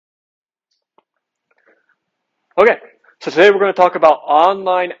Okay, so today we're going to talk about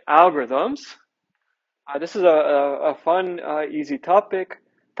online algorithms. This is a fun, easy topic,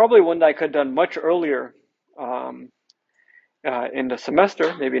 probably one that I could have done much earlier um, in the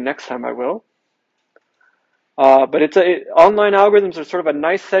semester. Maybe next time I will. But online algorithms are sort of a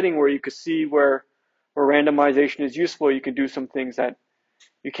nice setting where you could see where randomization is useful. You can do some things that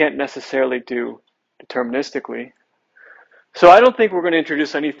you can't necessarily do deterministically. So I don't think we're going to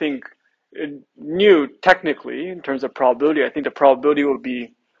introduce anything new technically in terms of probability. I think the probability will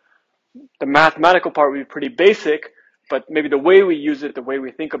be the mathematical part will be pretty basic, but maybe the way we use it, the way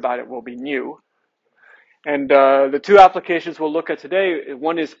we think about it will be new. And the two applications we'll look at today,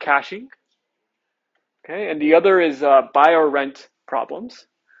 one is caching, okay, and the other is buy or rent problems,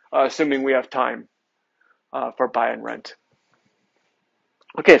 assuming we have time for buy and rent.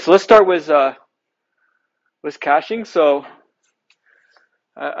 Okay, so let's start with caching. So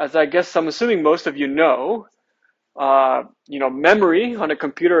as I guess I'm assuming most of you know, memory on a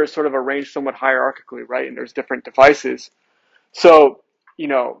computer is sort of arranged somewhat hierarchically, right? And there's different devices. So,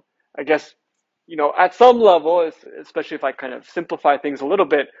 I guess, at some level, especially if I kind of simplify things a little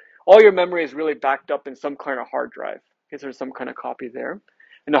bit, all your memory is really backed up in some kind of hard drive because there's some kind of copy there.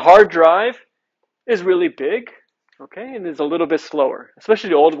 And the hard drive is really big, okay, and is a little bit slower,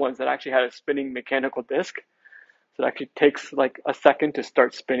 especially the old ones that actually had a spinning mechanical disk. So it actually takes like a second to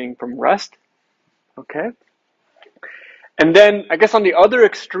start spinning from rest, okay? And then I guess on the other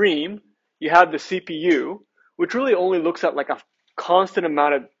extreme, you have the CPU, which really only looks at like a constant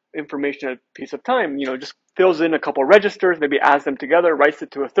amount of information at a piece of time, just fills in a couple registers, maybe adds them together, writes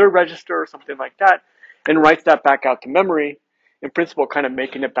it to a third register or something like that, and writes that back out to memory, in principle, kind of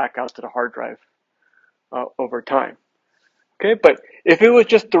making it back out to the hard drive over time. Okay, but if it was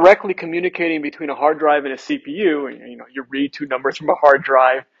just directly communicating between a hard drive and a CPU, and you read two numbers from a hard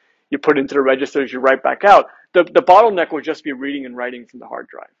drive, you put into the registers, you write back out, the bottleneck would just be reading and writing from the hard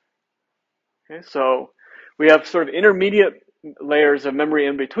drive. Okay, so we have sort of intermediate layers of memory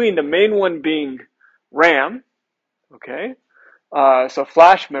in between, the main one being RAM, okay, so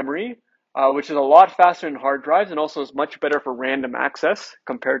flash memory, which is a lot faster than hard drives and also is much better for random access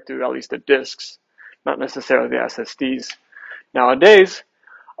compared to at least the disks, not necessarily the SSDs nowadays.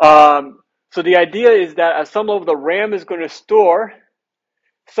 So the idea is that at some level the RAM is going to store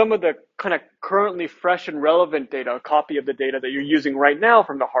some of the kind of currently fresh and relevant data, a copy of the data that you're using right now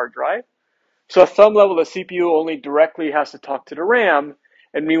from the hard drive. So at some level the CPU only directly has to talk to the RAM,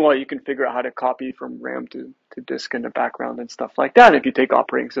 and meanwhile you can figure out how to copy from RAM to disk in the background and stuff like that. If you take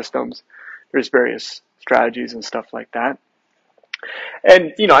operating systems, there's various strategies and stuff like that.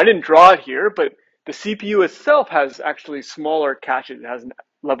 And I didn't draw it here, but the CPU itself has actually smaller caches. It has a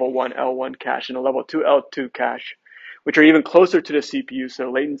level 1 L1 cache and a level 2 L2 cache, which are even closer to the CPU,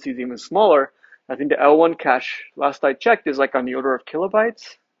 so latency is even smaller. I think the L1 cache, last I checked, is like on the order of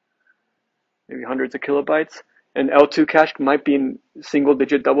kilobytes, maybe hundreds of kilobytes. And L2 cache might be in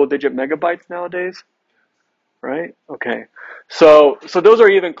single-digit, double-digit megabytes nowadays, right? Okay, so those are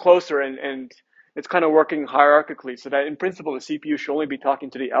even closer, and it's kind of working hierarchically, so that in principle the CPU should only be talking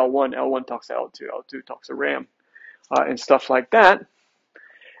to the L1, L1 talks to L2, L2 talks to RAM, and stuff like that.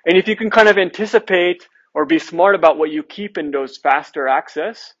 And if you can kind of anticipate or be smart about what you keep in those faster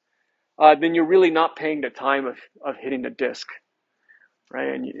access, then you're really not paying the time of hitting the disk,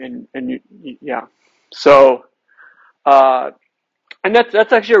 right? Yeah. So, and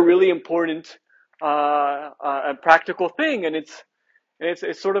that's actually a really important and practical thing, and it's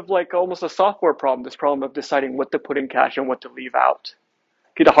sort of like almost a software problem, this problem of deciding what to put in cache and what to leave out.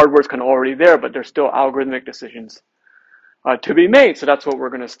 Okay, the hardware's kind of already there, but there's still algorithmic decisions to be made, so that's what we're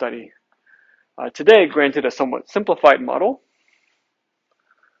going to study today, granted a somewhat simplified model.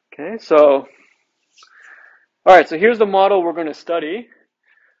 Okay, so, all right, so here's the model we're going to study.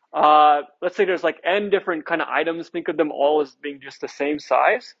 Let's say there's like n different kind of items. Think of them all as being just the same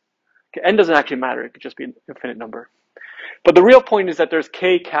size. Okay, n doesn't actually matter. It could just be an infinite number. But the real point is that there's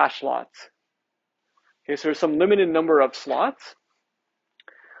k cache slots. Okay, so there's some limited number of slots.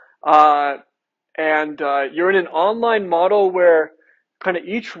 And you're in an online model where kind of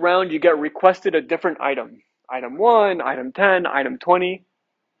each round you get requested a different item. Item 1, item 10, item 20.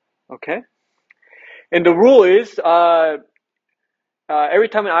 Okay? And the rule is every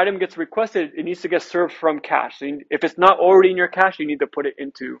time an item gets requested, it needs to get served from cache. So if it's not already in your cache, you need to put it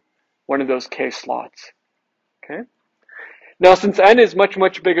into one of those k slots. Okay? Now, since n is much,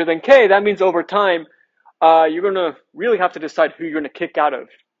 much bigger than k, that means over time, you're going to really have to decide who you're going to kick out of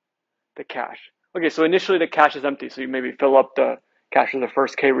the cache. Okay, so initially the cache is empty, so you maybe fill up the cache of the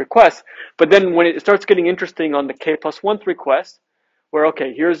first k request. But then when it starts getting interesting on the k plus 1th request, where,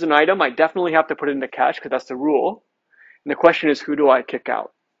 okay, here's an item, I definitely have to put it into cache because that's the rule. And the question is, who do I kick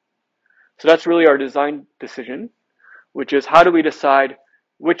out? So that's really our design decision, which is how do we decide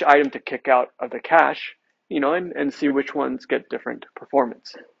which item to kick out of the cache, and see which ones get different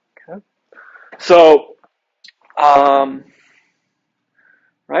performance. Okay. So,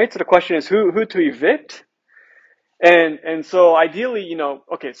 right. So the question is who to evict, and so ideally,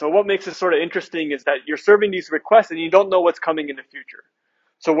 okay. So what makes this sort of interesting is that you're serving these requests and you don't know what's coming in the future.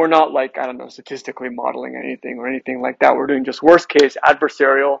 So we're not like, I don't know, statistically modeling anything or anything like that. We're doing just worst case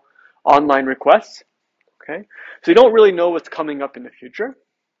adversarial online requests. Okay. So you don't really know what's coming up in the future.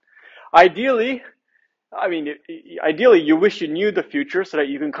 Ideally, ideally you wish you knew the future so that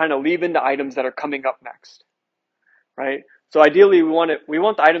you can kind of leave in the items that are coming up next, right? So ideally we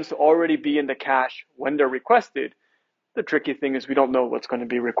want the items to already be in the cache when they're requested. The tricky thing is we don't know what's going to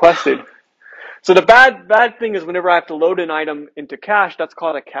be requested. So the bad thing is whenever I have to load an item into cache, that's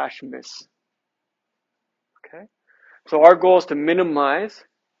called a cache miss. Okay. So our goal is to minimize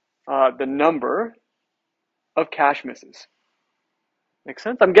the number of cache misses. Makes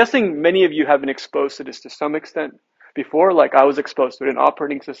sense? I'm guessing many of you have been exposed to this to some extent before, like I was exposed to it in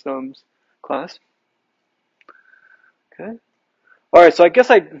operating systems class. Okay. All right, so I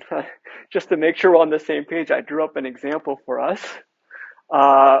guess just to make sure we're on the same page, I drew up an example for us.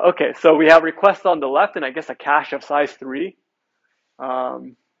 Okay, so we have requests on the left and I guess a cache of size 3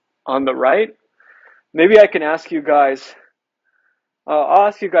 on the right. Maybe I can ask you guys, I'll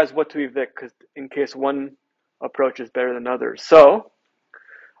ask you guys what to evict because in case one approach is better than others. So,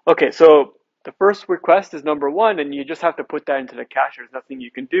 okay, so the first request is number 1 and you just have to put that into the cache. There's nothing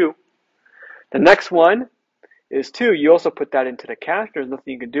you can do. The next one is 2. You also put that into the cache. There's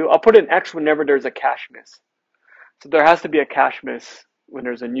nothing you can do. I'll put an X whenever there's a cache miss. So there has to be a cache miss when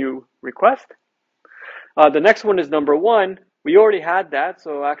there's a new request. The next one is number 1. We already had that,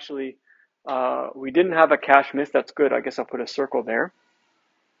 so actually we didn't have a cache miss. That's good. I guess I'll put a circle there.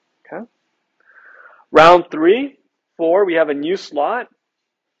 Okay. Round 3, 4, we have a new slot.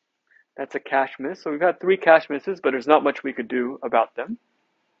 That's a cache miss. So we've had 3 cache misses, but there's not much we could do about them.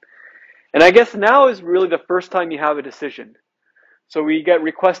 And I guess now is really the first time you have a decision. So we get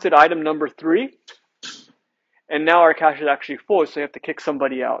requested item number 3, and now our cache is actually full, so you have to kick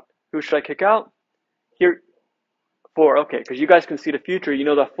somebody out. Who should I kick out? Here, 4. Okay, because you guys can see the future. You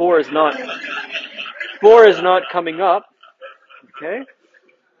know that 4 is not coming up. Okay,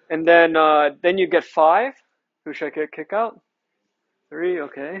 and then you get 5. Who should I kick out? 3.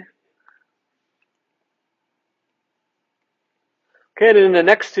 Okay. Okay, and then the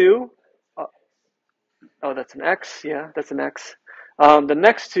next 2. Oh, that's an X. Yeah, that's an X. The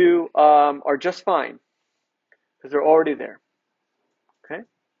next 2 are just fine because they're already there. Okay,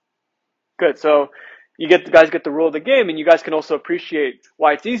 good. So you guys get the rule of the game, and you guys can also appreciate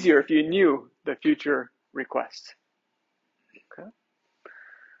why it's easier if you knew the future requests. Okay.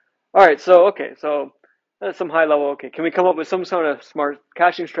 All right. So that's some high level. Okay, can we come up with some sort of smart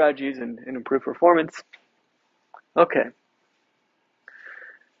caching strategies and improve performance? Okay.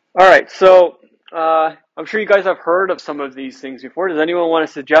 All right. So I'm sure you guys have heard of some of these things before. Does anyone want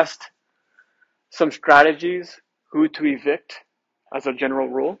to suggest some strategies, who to evict as a general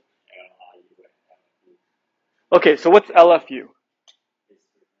rule? Okay, so what's LFU?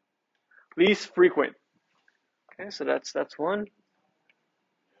 Least frequent. Okay, so that's one.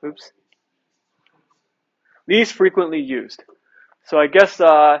 Oops. Least frequently used. So I guess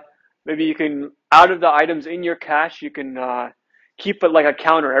maybe you can, out of the items in your cache, you can keep it like a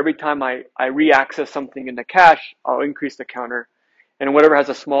counter. Every time I re-access something in the cache, I'll increase the counter. And whatever has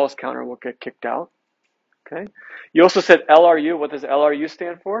the smallest counter will get kicked out. Okay. You also said LRU. What does LRU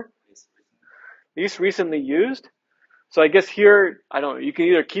stand for? Least recently used. So I guess here, I don't know, you can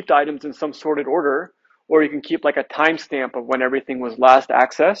either keep the items in some sorted order, or you can keep like a timestamp of when everything was last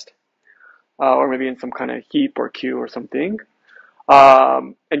accessed, or maybe in some kind of heap or queue or something.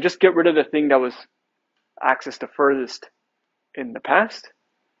 And just get rid of the thing that was accessed the furthest in the past.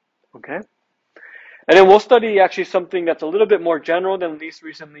 Okay. And then we'll study actually something that's a little bit more general than least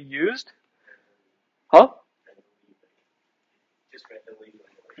recently used. Huh?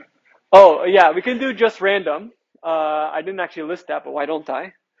 Oh, yeah, we can do just random. I didn't actually list that, but why don't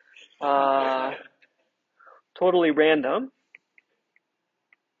I? Totally random.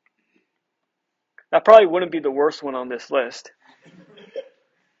 That probably wouldn't be the worst one on this list.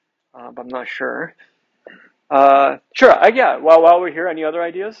 But I'm not sure. Sure, yeah, while we're here, any other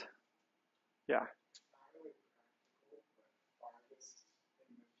ideas? Yeah.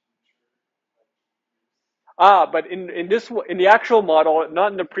 But in the actual model,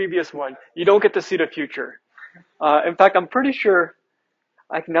 not in the previous one, you don't get to see the future. In fact, I'm pretty sure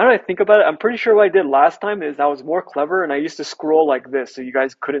now that I think about it, I'm pretty sure what I did last time is I was more clever and I used to scroll like this so you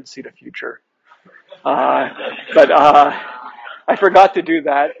guys couldn't see the future. Uh, but I forgot to do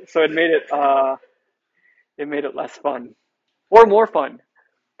that, so it made it less fun or more fun,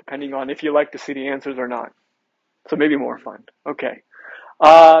 depending on if you like to see the answers or not. So maybe more fun. Okay.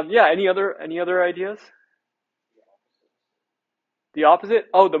 Yeah. Any other ideas? The opposite?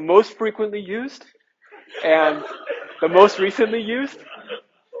 Oh, the most frequently used and the most recently used.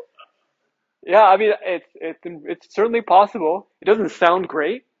 Yeah, I mean it's certainly possible. It doesn't sound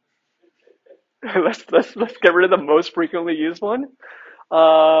great. Let's get rid of the most frequently used one.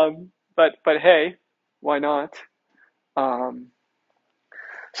 But hey, why not? Um,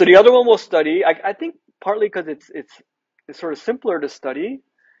 so the other one we'll study. I think partly because it's sort of simpler to study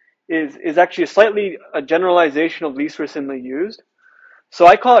is actually slightly a generalization of least recently used. So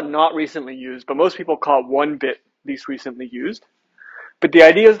I call it not recently used, but most people call it one bit least recently used. But the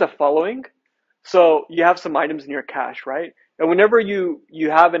idea is the following. So you have some items in your cache, right? And whenever you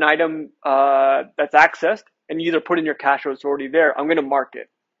have an item that's accessed and you either put in your cache or it's already there, I'm going to mark it.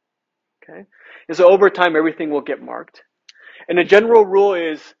 Okay. And so over time, everything will get marked. And the general rule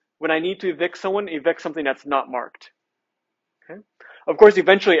is when I need to evict someone, evict something that's not marked. Okay. Of course,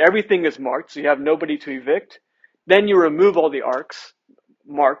 eventually everything is marked, so you have nobody to evict. Then you remove all the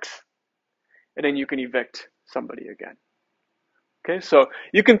marks, and then you can evict somebody again. Okay, so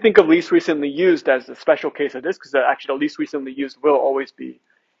you can think of least recently used as a special case of this because actually the least recently used will always be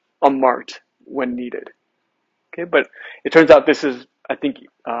unmarked when needed. Okay, but it turns out this is, I think,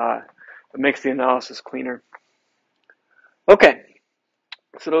 it makes the analysis cleaner. Okay,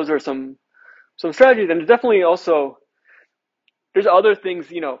 so those are some strategies, and there's definitely also there's other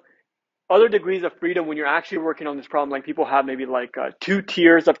things, other degrees of freedom when you're actually working on this problem. Like people have maybe like two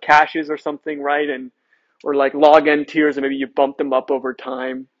tiers of caches or something, right? And or like log n tiers, and maybe you bump them up over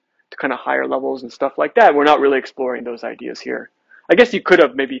time to kind of higher levels and stuff like that. We're not really exploring those ideas here. I guess you could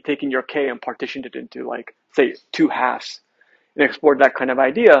have maybe taken your K and partitioned it into like say two halves and explored that kind of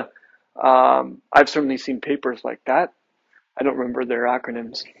idea. I've certainly seen papers like that. I don't remember their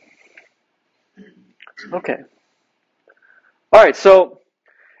acronyms. Okay. All right. So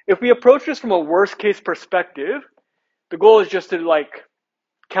if we approach this from a worst case perspective, the goal is just to like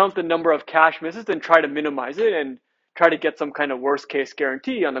count the number of cache misses and try to minimize it and try to get some kind of worst case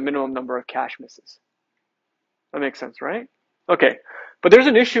guarantee on the minimum number of cache misses. That makes sense, right? Okay. But there's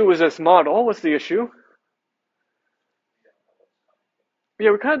an issue with this model. What's the issue?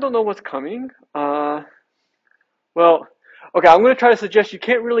 Yeah, we kind of don't know what's coming. Well, okay, I'm going to try to suggest you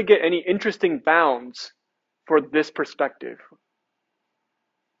can't really get any interesting bounds for this perspective.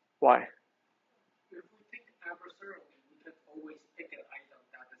 Why? If we think adversarially, we can always pick an item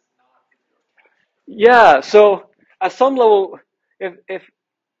that is not in your cache. Yeah, so at some level,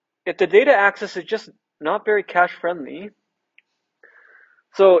 if the data access is just not very cache friendly,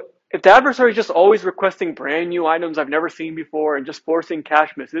 so if the adversary is just always requesting brand new items I've never seen before and just forcing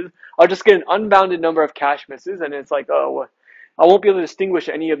cache misses, I'll just get an unbounded number of cache misses, and it's like, oh, I won't be able to distinguish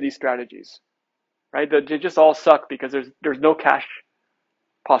any of these strategies, right? They just all suck because there's no cache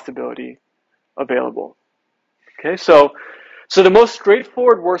possibility available. Okay, so the most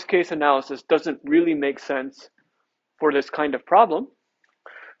straightforward worst case analysis doesn't really make sense for this kind of problem.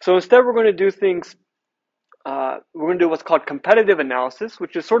 So instead, we're going to do things. We're going to do what's called competitive analysis,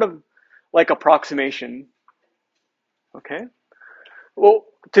 which is sort of like approximation. Okay. Well,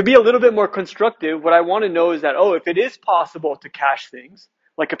 to be a little bit more constructive, what I want to know is that, if it is possible to cache things,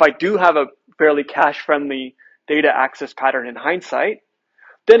 like if I do have a fairly cache-friendly data access pattern in hindsight,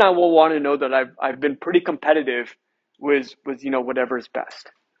 then I will want to know that I've been pretty competitive with whatever is best.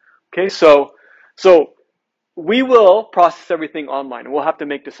 Okay, so we will process everything online, and we'll have to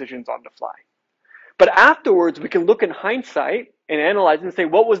make decisions on the fly. But afterwards, we can look in hindsight and analyze and say,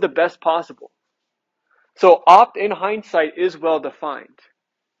 what was the best possible? So opt in hindsight is well defined.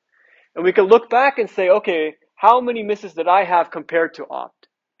 And we can look back and say, okay, how many misses did I have compared to opt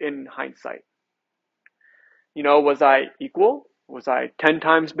in hindsight? Was I equal? Was I 10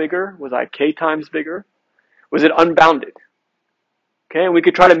 times bigger? Was I K times bigger? Was it unbounded? Okay, and we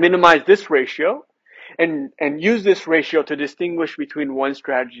could try to minimize this ratio and use this ratio to distinguish between one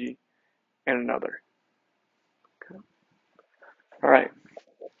strategy and another. Okay. All right.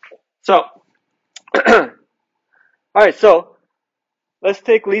 So, all right. So let's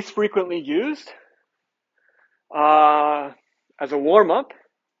take least frequently used as a warm up.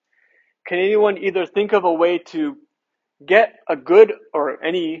 Can anyone either think of a way to get a good or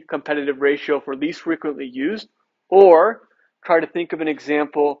any competitive ratio for least frequently used, or try to think of an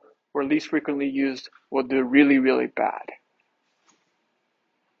example where least frequently used will do really, really bad?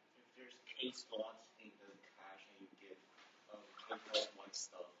 k slots in the cache and you give k plus one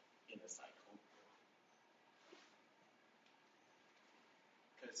stuff in the cycle.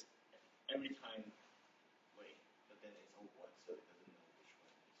 Because every time, wait, but then it's all one, so it doesn't know which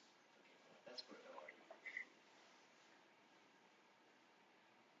one is. Okay, well, that's for the argument.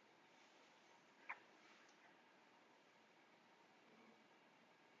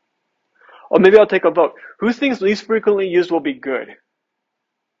 Or maybe I'll take a vote. Who thinks least frequently used will be good?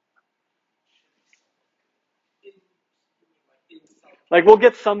 Like we'll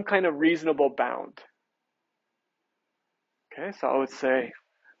get some kind of reasonable bound. Okay, so I would say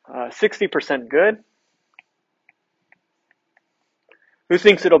 60% good. Who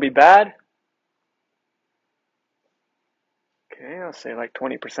thinks it'll be bad? Okay, I'll say like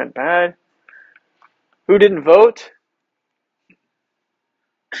 20% bad. Who didn't vote?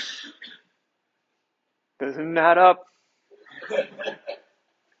 Doesn't add up.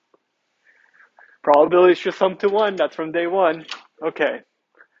 Probability should sum to 1. That's from day 1. Okay.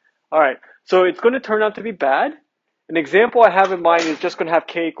 All right. So it's going to turn out to be bad. An example I have in mind is just going to have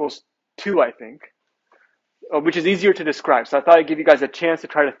k equals 2, I think, which is easier to describe. So I thought I'd give you guys a chance to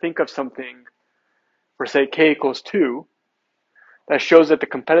try to think of something for, say, k equals 2 that shows that the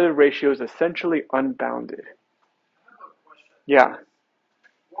competitive ratio is essentially unbounded. I have a question. Yeah.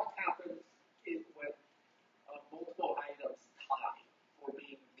 What happens if when multiple items tie for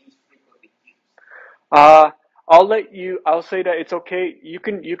being least frequently used? I'll say that it's okay. You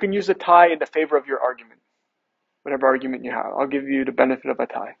can use a tie in the favor of your argument. Whatever argument you have. I'll give you the benefit of a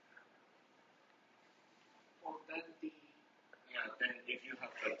tie. Well, then Yeah, then if you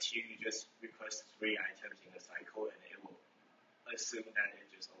have like 2, you just request 3 items in the cycle and it will assume that it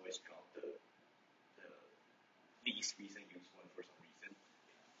just always drop the least recent used one for some reason.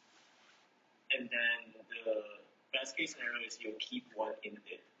 And then the best case scenario is you'll keep one in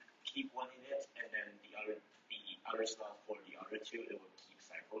it, and then the other slot for the other 2, it will keep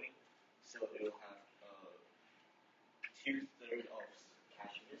cycling. So it will have 2/3 of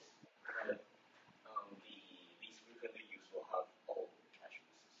cache miss, but the least frequently used will have all cache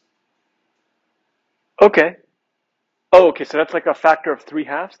misses. Okay. Oh, okay. So that's like a factor of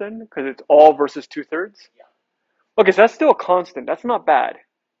 3/2 then, because it's all versus 2/3. Yeah. Okay, so that's still a constant. That's not bad.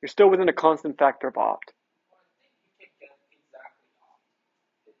 You're still within a constant factor of opt. well, I think you can get exactly off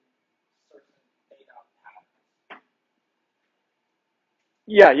in certain data patterns.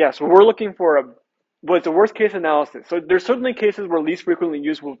 Yeah. So we're looking for what's the worst case analysis. So there's certainly cases where least frequently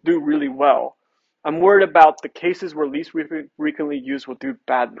used will do really well. I'm worried about the cases where least frequently used will do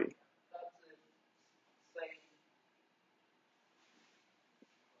badly. That's it. Say,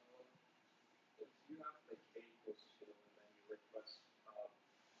 if you have the k equals 2 and then you request,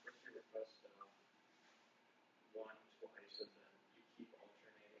 first you request 1 twice and then you keep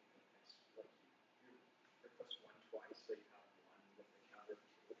alternating the next, like you request 1 twice, so you have 1 with the counter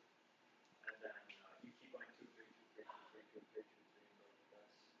 2. And then you keep going 2, 3, 2, 3, 2, 3, 2, 3, 2, 3,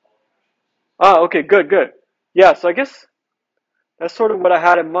 that's all cache misses. Okay, good. Yeah, so I guess that's sort of what I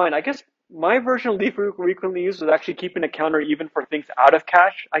had in mind. I guess my version of least frequently used was actually keeping a counter even for things out of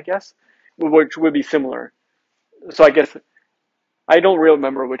cache, I guess, which would be similar. So I guess I don't really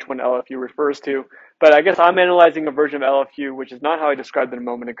remember which one LFU refers to, but I guess I'm analyzing a version of LFU, which is not how I described it a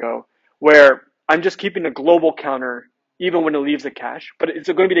moment ago, where I'm just keeping a global counter even when it leaves a cache, but it's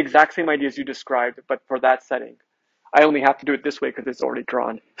going to be the exact same idea as you described, but for that setting. I only have to do it this way because it's already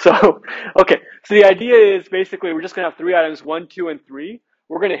drawn. So, okay. So the idea is basically we're just going to have 3 items, 1, 2, and 3.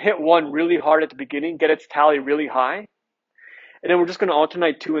 We're going to hit 1 really hard at the beginning, get its tally really high, and then we're just going to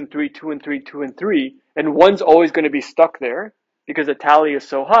alternate 2 and 3, 2 and 3, 2 and 3, and 1's always going to be stuck there because the tally is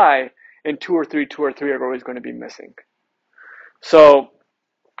so high, and 2 or 3, 2 or 3 are always going to be missing. So,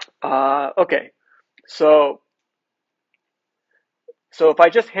 okay. So if I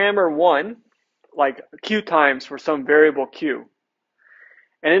just hammer 1, like q times for some variable q,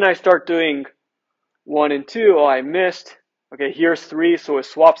 and then I start doing 1 and 2, oh, I missed. Okay, here's 3, so it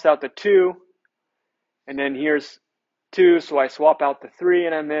swaps out the 2, and then here's 2, so I swap out the 3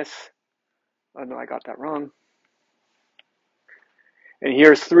 and I miss. Oh no, I got that wrong. And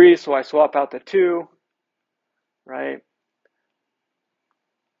here's 3, so I swap out the 2, right?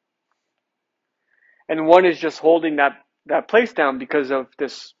 And 1 is just holding that place down because of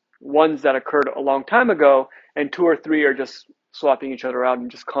this ones that occurred a long time ago, and 2 or 3 are just swapping each other out and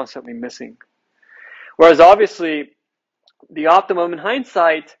just constantly missing. Whereas obviously, the optimum in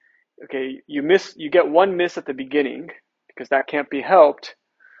hindsight, okay, you get 1 miss at the beginning because that can't be helped,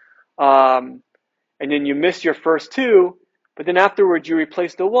 and then you miss your first 2, but then afterwards you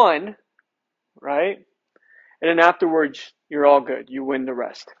replace the 1, right? And then afterwards you're all good. You win the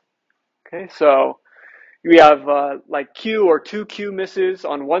rest. Okay, so we have like Q or 2Q misses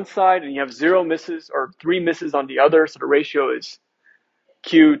on one side, and you have 0 misses or 3 misses on the other. So the ratio is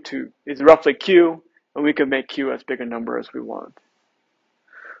is roughly Q, and we could make Q as big a number as we want.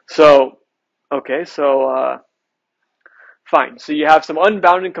 So, okay, so fine. So you have some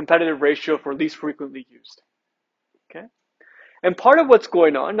unbounded competitive ratio for least frequently used. Okay, and part of what's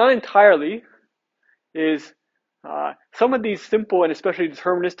going on, not entirely, is some of these simple and especially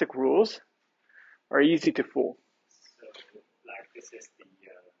deterministic rules are easy to fool. So, like this is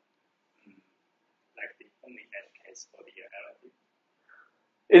like the only edge case for the LFU.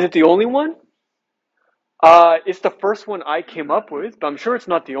 Is it the only one? It's the first one I came up with, but I'm sure it's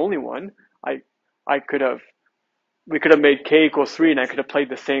not the only one. I could have, we could have made k equals 3 and I could have played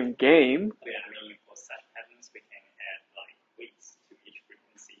the same game. Yeah, I mean, for such patterns, we can add like weights to each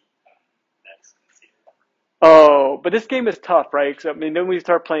frequency that's considered. Oh, but this game is tough, right? So, I mean, then we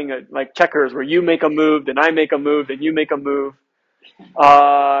start playing like checkers where you make a move, then I make a move, then you make a move.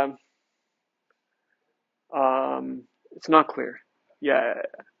 Uh, it's not clear. Yeah,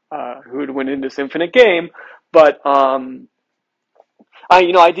 who would win in this infinite game? But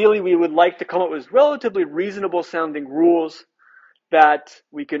ideally, we would like to come up with relatively reasonable sounding rules that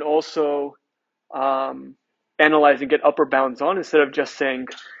we can also analyze and get upper bounds on instead of just saying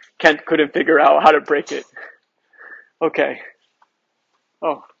Kent couldn't figure out how to break it. Okay.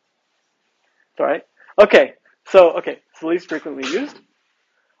 Oh, it's all right. Okay. So least frequently used.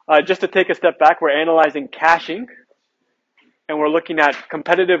 Just to take a step back, we're analyzing caching, and we're looking at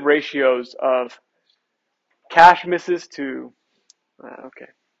competitive ratios of cache misses to. Okay.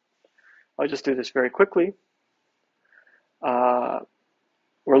 I'll just do this very quickly. We're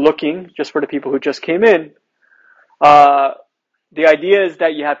looking, just for the people who just came in, the idea is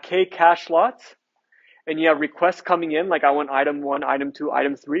that you have k cache slots, and you have requests coming in, like I want item 1, item 2,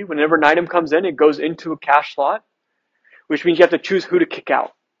 item 3. Whenever an item comes in, it goes into a cache slot, which means you have to choose who to kick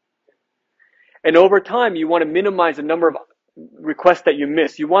out. And over time, you want to minimize the number of requests that you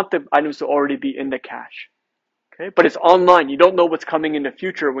miss. You want the items to already be in the cache. Okay, but it's online. You don't know what's coming in the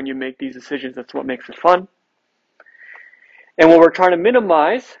future when you make these decisions. That's what makes it fun. And what we're trying to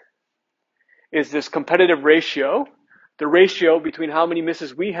minimize is this competitive ratio, the ratio between how many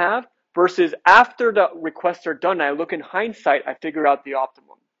misses we have versus after the requests are done. I look in hindsight, I figure out the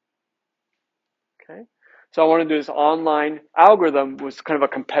optimum. Okay, so I want to do this online algorithm with kind of a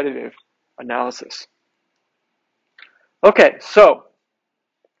competitive analysis. Okay, so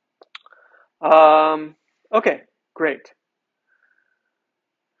okay, great.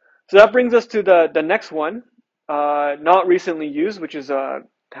 So that brings us to the next one, not recently used, which is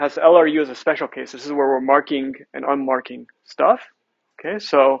has LRU as a special case. This is where we're marking and unmarking stuff. Okay,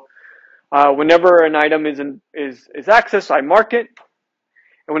 so whenever an item is accessed, I mark it,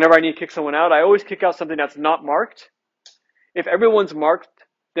 and whenever I need to kick someone out, I always kick out something that's not marked. If everyone's marked,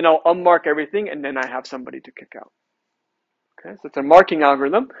 then I'll unmark everything, and then I have somebody to kick out. Okay, so it's a marking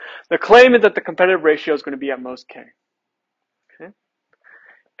algorithm. The claim is that the competitive ratio is going to be at most k. Okay,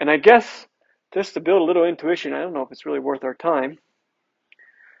 and I guess just to build a little intuition, I don't know if it's really worth our time.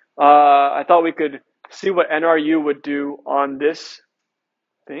 I thought we could see what NRU would do on this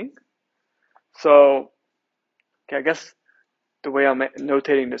thing. So, okay, I guess the way I'm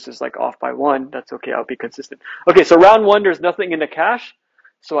notating this is like off by 1. That's okay. I'll be consistent. Okay, so round 1, there's nothing in the cache.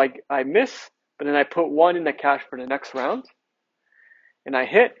 So I miss, but then I put 1 in the cache for the next round. And I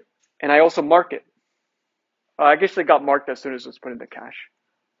hit, and I also mark it. I guess it got marked as soon as it was put in the cache.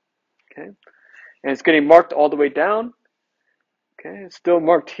 Okay, and it's getting marked all the way down. Okay, it's still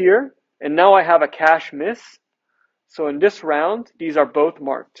marked here. And now I have a cache miss. So in this round, these are both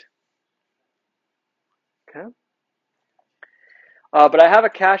marked. Okay. But I have a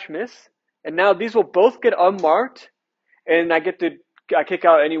cache miss, and now these will both get unmarked, and I kick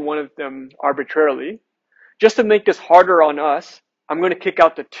out any one of them arbitrarily. Just to make this harder on us, I'm going to kick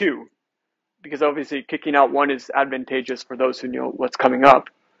out the 2, because obviously kicking out 1 is advantageous for those who know what's coming up.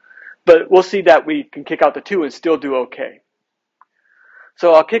 But we'll see that we can kick out the 2 and still do okay.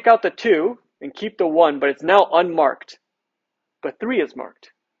 So I'll kick out the 2 and keep the 1, but it's now unmarked. But 3 is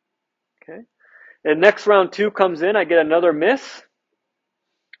marked. Okay. And next round 2 comes in, I get another miss.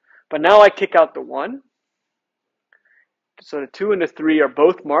 But now I kick out the 1. So the 2 and the 3 are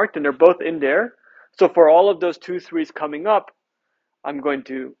both marked, and they're both in there. So for all of those 2 3s coming up, I'm going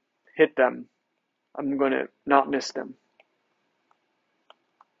to hit them. I'm going to not miss them.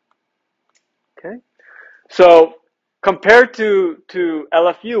 Okay. So compared to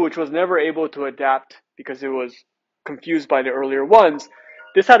LFU, which was never able to adapt because it was confused by the earlier ones,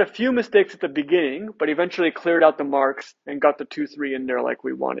 this had a few mistakes at the beginning, but eventually cleared out the marks and got the 2 3 in there like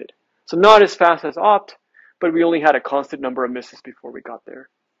we wanted. So not as fast as opt, but we only had a constant number of misses before we got there.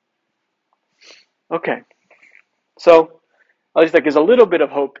 Okay, so at least that gives a little bit of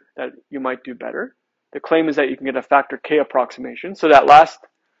hope that you might do better. The claim is that you can get a factor k approximation. So that last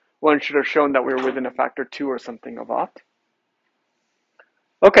one should have shown that we were within a factor 2 or something of opt.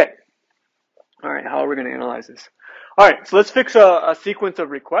 Okay. All right, how are we going to analyze this? All right, so let's fix a sequence of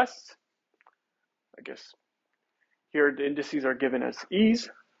requests. I guess here the indices are given as e's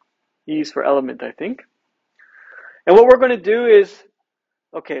for element, I think. And what we're going to do is,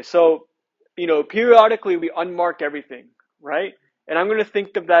 okay, so, periodically we unmark everything, right? And I'm going to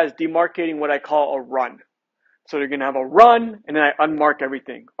think of that as demarcating what I call a run. So you're going to have a run, and then I unmark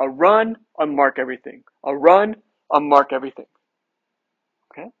everything. A run, unmark everything. A run, unmark everything.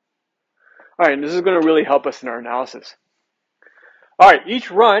 Okay? All right, and this is going to really help us in our analysis. All right, each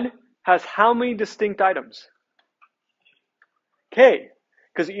run has how many distinct items? K,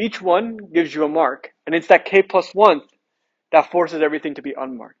 because each one gives you a mark, and it's that K plus 1 that forces everything to be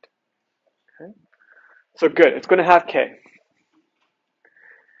unmarked. Okay? So good, it's going to have K.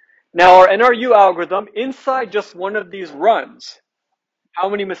 Now our NRU algorithm, inside just one of these runs, how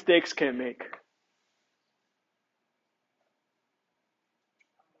many mistakes can it make?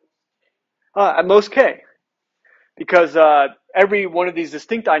 At most K. Because every one of these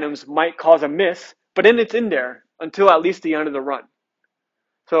distinct items might cause a miss, but then it's in there until at least the end of the run.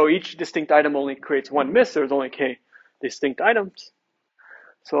 So each distinct item only creates one miss. There's only K distinct items.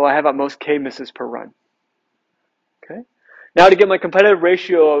 So I have at most K misses per run. Okay. Now to get my competitive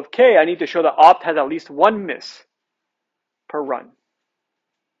ratio of K, I need to show that opt has at least one miss per run.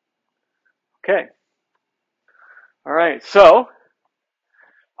 Okay. All right. So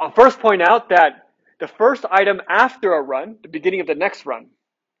I'll first point out that the first item after a run, the beginning of the next run,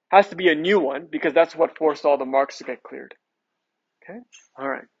 has to be a new one because that's what forced all the marks to get cleared. Okay. All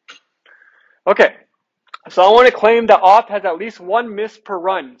right. Okay. So I want to claim that opt has at least one miss per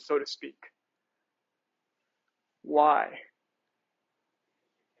run, so to speak. Why?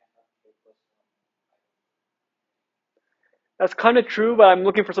 That's kind of true, but I'm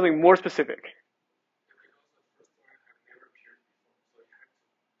looking for something more specific.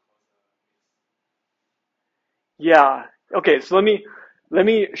 Yeah. Okay, so let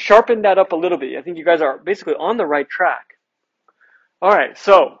me sharpen that up a little bit. I think you guys are basically on the right track. All right,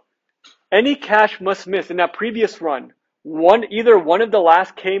 so any cache must miss in that previous run either one of the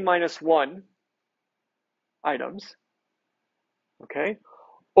last K minus 1 items, okay,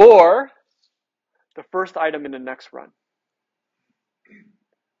 or the first item in the next run.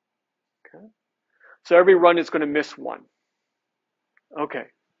 Okay. So every run is going to miss one. Okay,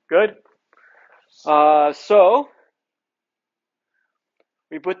 good. So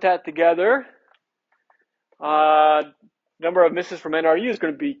we put that together. Number of misses from NRU is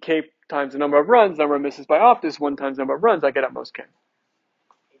going to be K times the number of runs. Number of misses by opt is 1 times number of runs. I get at most K.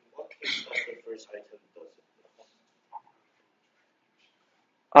 In what case does the first item does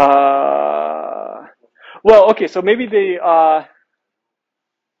it? Well, okay, so maybe so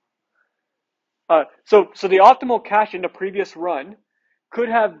the optimal cache in the previous run could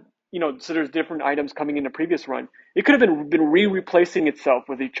have, so there's different items coming in the previous run. It could have been replacing itself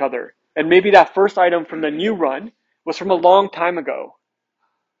with each other. And maybe that first item from the new run was from a long time ago.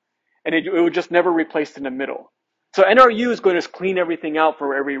 And it was just never replaced in the middle. So NRU is going to clean everything out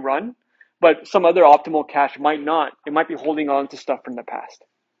for every run, but some other optimal cache might not. It might be holding on to stuff from the past.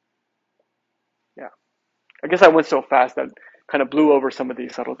 Yeah. I guess I went so fast that kind of blew over some of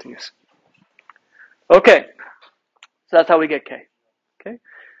these subtleties. Okay. So that's how we get K. Okay.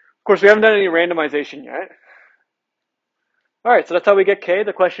 Of course, we haven't done any randomization yet. All right, so that's how we get K.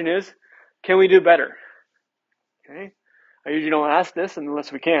 The question is, can we do better? Okay. I usually don't ask this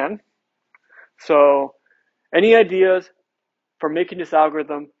unless we can. So, any ideas for making this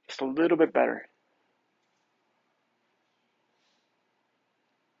algorithm just a little bit better?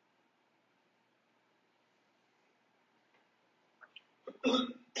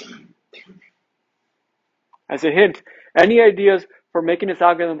 As a hint, any ideas for making this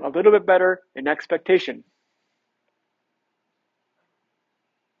algorithm a little bit better in expectation?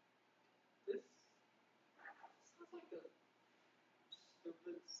 This sounds like a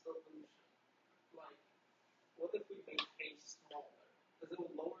stupid solution. Like, what if we make K smaller? Because it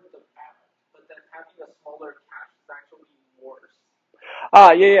will lower the bound, but then having a smaller cache is actually worse.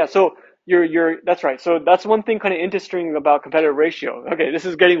 Yeah. So that's right. So that's one thing kind of interesting about competitive ratio. Okay, this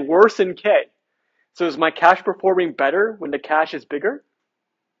is getting worse in K. So is my cache performing better when the cache is bigger?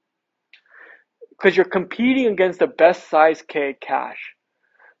 Because you're competing against the best size K cache.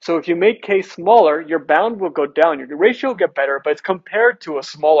 So if you make K smaller, your bound will go down. Your ratio will get better, but it's compared to a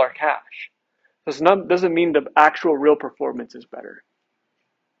smaller cache. So it's not, doesn't mean the actual real performance is better.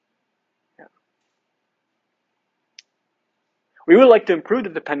 Yeah. We would like to improve the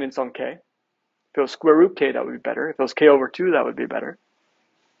dependence on K. If it was square root K, that would be better. If it was K over 2, that would be better.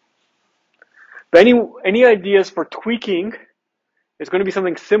 But any ideas for tweaking is going to be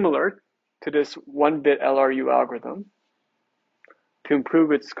something similar to this 1-bit LRU algorithm to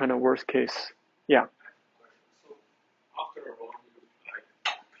improve its kind of worst case. Yeah. So after a while, you like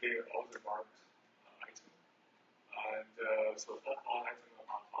clear all the marked items, and so all items are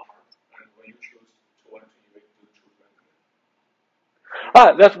marked, and when you choose to want to you choose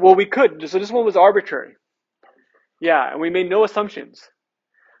randomly. That's well, we could. So this one was arbitrary. Yeah, and we made no assumptions.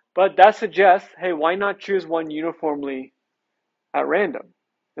 But that suggests, hey, why not choose one uniformly at random?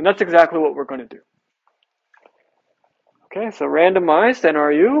 And that's exactly what we're going to do. Okay, so randomized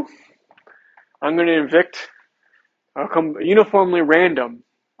NRU. I'm going to inject uniformly random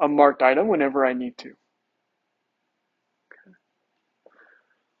a marked item whenever I need to. Okay.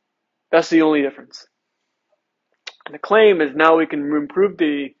 That's the only difference. And the claim is now we can improve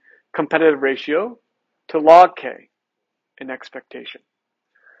the competitive ratio to log K in expectation.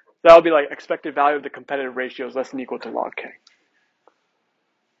 So that would be like expected value of the competitive ratio is less than or equal to log K.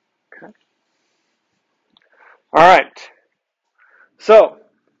 Okay. All right. So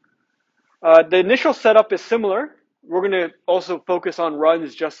the initial setup is similar. We're going to also focus on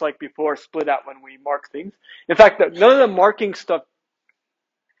runs just like before, split out when we mark things. In fact, none of the marking stuff,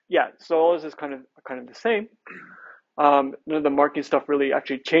 yeah, so all this is kind of the same. None of the marking stuff really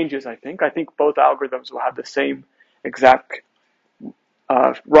actually changes, I think. I think both algorithms will have the same exact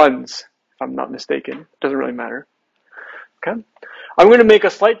runs, if I'm not mistaken. Doesn't really matter. Okay. I'm going to make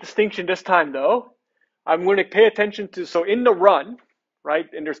a slight distinction this time, though. I'm going to pay attention to, so in the run, right,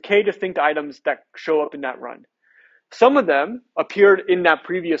 and there's K distinct items that show up in that run. Some of them appeared in that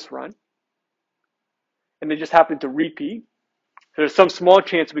previous run, and they just happened to repeat. So there's some small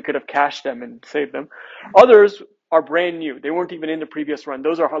chance we could have cached them and saved them. Others are brand new. They weren't even in the previous run.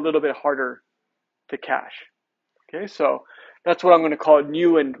 Those are a little bit harder to cache. Okay, so that's what I'm going to call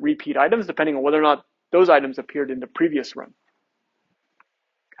new and repeat items, depending on whether or not those items appeared in the previous run.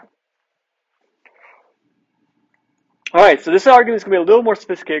 All right, so this argument is going to be a little more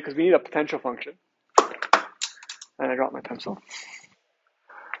sophisticated because we need a potential function. And I dropped my pencil.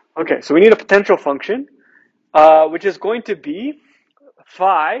 Okay, so we need a potential function, which is going to be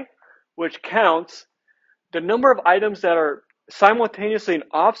phi, which counts the number of items that are simultaneously in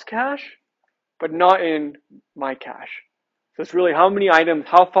ops cache, but not in my cache. So it's really how many items,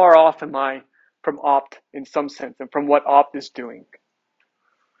 how far off am I from opt in some sense, and from what opt is doing.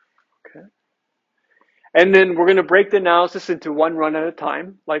 Okay. And then we're going to break the analysis into one run at a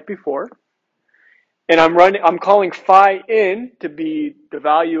time, like before. And I'm calling phi in to be the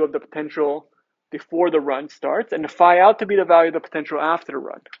value of the potential before the run starts, and the phi out to be the value of the potential after the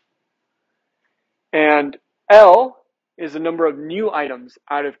run. And L is the number of new items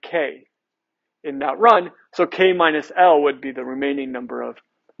out of K in that run. So K minus L would be the remaining number of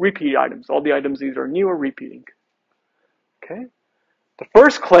repeat items. All the items either are new or repeating. Okay. The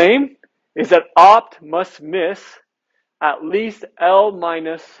first claim is that opt must miss at least L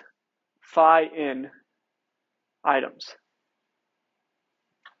minus phi in items.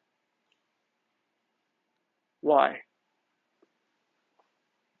 Why?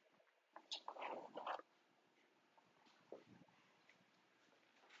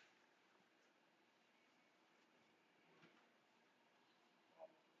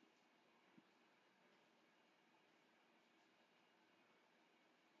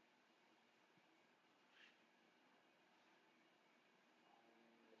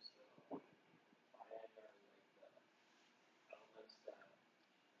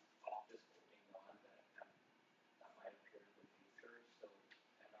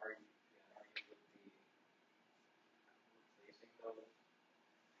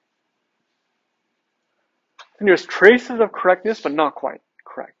 And there's traces of correctness, but not quite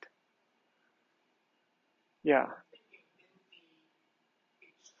correct. Yeah. In the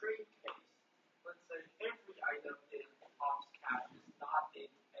extreme case, let's say every item in ops cache is not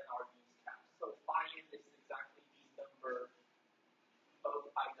in NRU's cache. So phi in is exactly the number of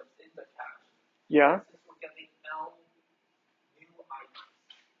items in the cache. Yeah. Since we're getting L new items.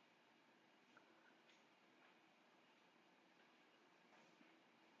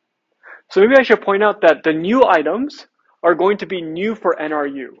 So maybe I should point out that the new items are going to be new for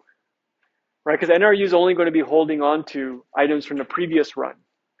NRU, right? Because NRU is only going to be holding on to items from the previous run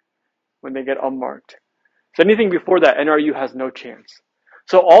when they get unmarked. So anything before that, NRU has no chance.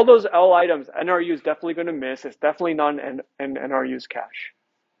 So all those L items, NRU is definitely going to miss. It's definitely not an NRU's cache.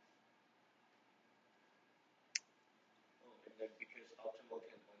 And then because optimal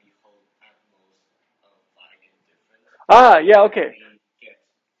can only hold at most 5 different, Ah, yeah, okay. we get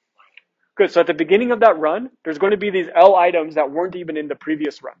 5. Good. So at the beginning of that run, there's going to be these L items that weren't even in the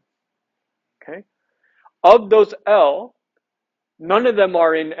previous run. Okay. Of those L, none of them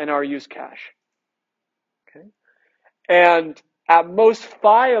are in NRU's cache. Okay. And at most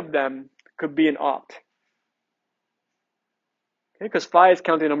 5 of them could be an opt. Okay, because 5 is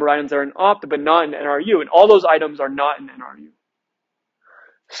counting the number of items that are in opt, but not in NRU, and all those items are not in NRU.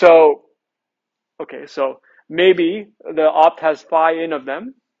 So, okay, so maybe the opt has phi in of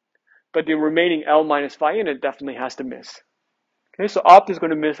them, but the remaining L minus phi in, it definitely has to miss. Okay, so opt is going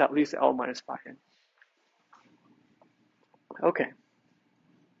to miss at least L minus phi in. Okay.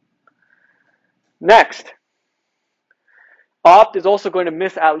 Next, opt is also going to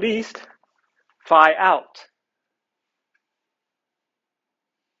miss at least phi out.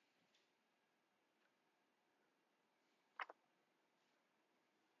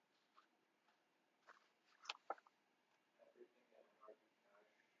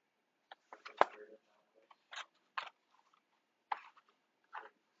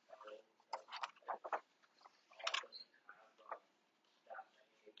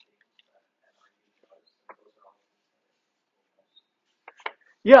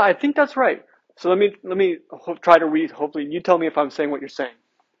 Yeah, I think that's right. So let me try to read. Hopefully, you tell me if I'm saying what you're saying.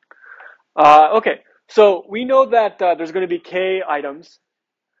 Okay, so we know that there's going to be k items,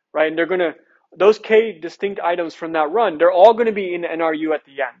 right? And they're going to those k distinct items from that run. They're all going to be in NRU at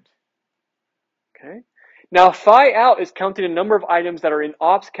the end. Okay. Now phi out is counting the number of items that are in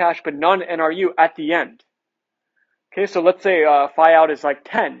ops cache but not in NRU at the end. Okay, so let's say phi out is like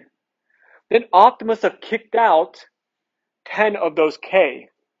 10. Then opt must have kicked out 10 of those k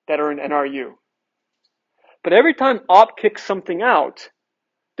that are in NRU. But every time opt kicks something out,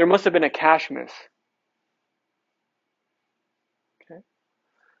 there must have been a cache miss. Okay.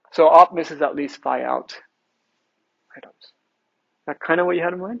 So opt misses at least phi out items. Is that kind of what you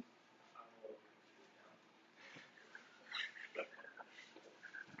had in mind?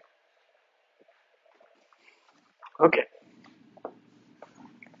 Okay.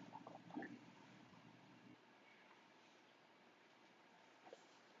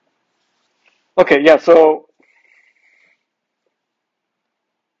 Okay, yeah, so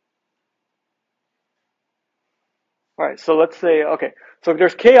all right, so let's say okay. So if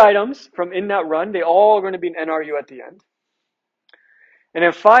there's k items from in that run, they all are going to be in NRU at the end. And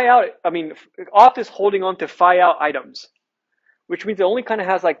then phi out, opt is holding on to phi out items, which means it only kind of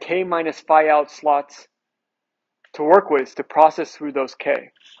has like k minus phi out slots to work with to process through those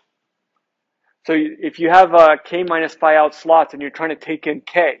k. So if you have k minus phi out slots and you're trying to take in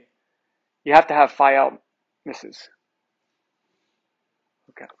k, you have to have phi out misses.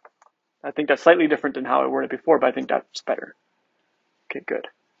 Okay. I think that's slightly different than how I worded it before, but I think that's better. Okay, good.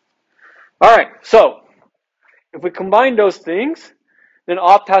 All right, so if we combine those things, then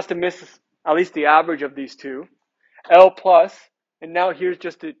opt has to miss at least the average of these two, L plus, and now here's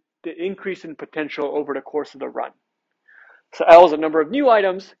just the increase in potential over the course of the run. So L is a number of new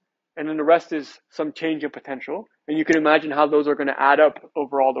items, and then the rest is some change in potential, and you can imagine how those are going to add up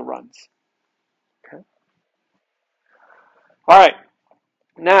over all the runs. Okay. All right,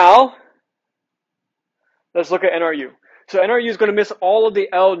 now let's look at NRU. So NRU is going to miss all of the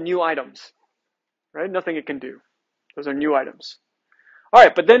L new items, right? Nothing it can do. Those are new items. All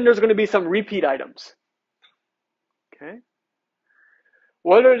right, but then there's going to be some repeat items. Okay.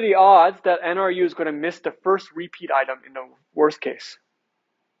 What are the odds that NRU is going to miss the first repeat item in the worst case?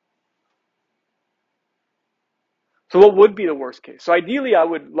 So what would be the worst case? So ideally, I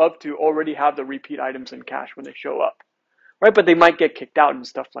would love to already have the repeat items in cache when they show up, right? But they might get kicked out and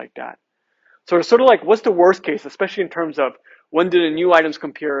stuff like that. So it's sort of like, what's the worst case, especially in terms of when do the new items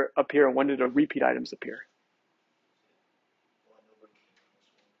appear and when do the repeat items appear?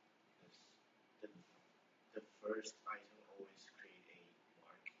 The first item always create a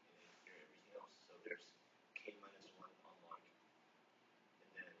mark and everything else. So there's k minus 1 on mark,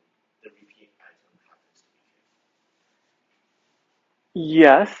 and then the repeat item happens to be k.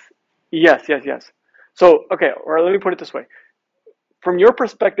 Yes, yes. So, okay, or let me put it this way. From your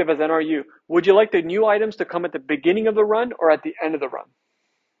perspective as NRU, would you like the new items to come at the beginning of the run or at the end of the run?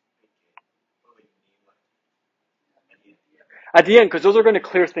 At the end, because those are going to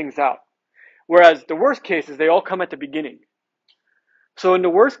clear things out. Whereas the worst case is they all come at the beginning. So in the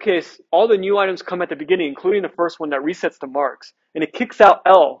worst case, all the new items come at the beginning, including the first one that resets the marks, and it kicks out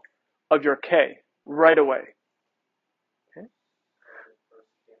L of your K right away. Okay?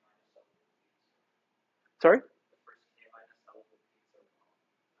 Sorry? The first k minus L would be so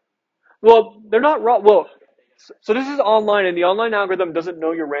wrong. Well, they're not wrong. Well, so this is online, and the online algorithm doesn't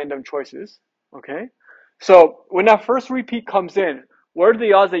know your random choices. Okay? So when that first repeat comes in, what are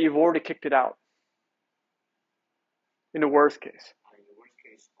the odds that you've already kicked it out in the worst case? In the worst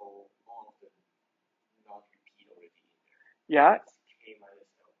case, all of them not repeat already in there. Yeah? It's k minus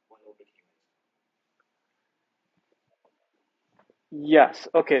L, 1 over k minus Yes.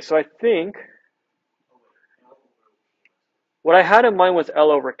 Okay, so I think L. Oh wait, L over k minus L. what I had in mind was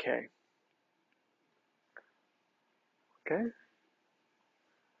L over K. Okay?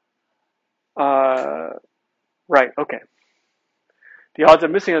 Right, okay. The odds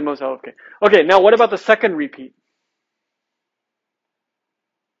of missing are the most L over K. Okay, now what about the second repeat?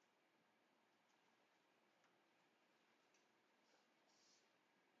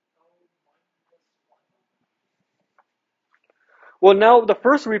 Well, now the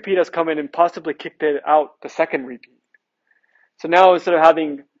first repeat has come in and possibly kicked it out the second repeat. So now instead of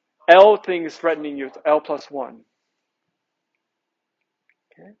having L things threatening you, it's L plus 1.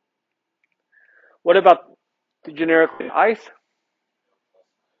 Okay. What about the generically ith?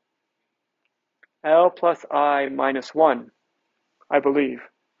 L plus I minus 1, I believe,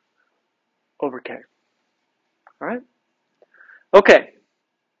 over K. All right? Okay,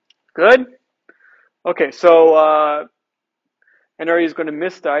 good. Okay, so NRE is going to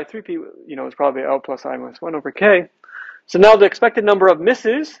miss the I3P, it's probably L plus I minus 1 over K. So now the expected number of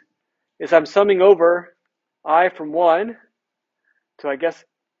misses is I'm summing over I from 1 to, I guess,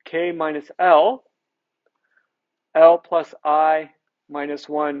 K minus L plus I minus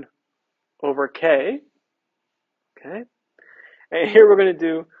 1 over K. Okay. And here we're going to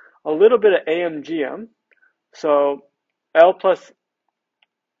do a little bit of AMGM. So L plus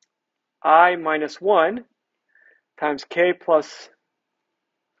I minus 1 times K plus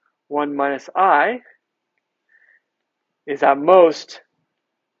 1 minus I is at most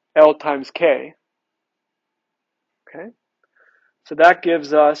L times K. Okay. So that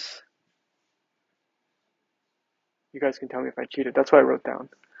gives us, you guys can tell me if I cheated. That's what I wrote down.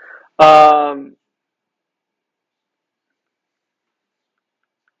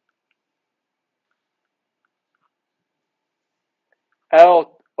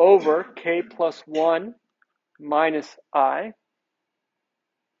 L over K plus 1 minus I.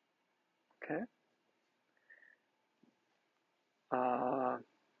 Okay.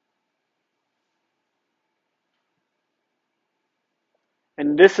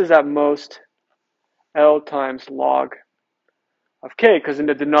 And this is at most L times log of K, because in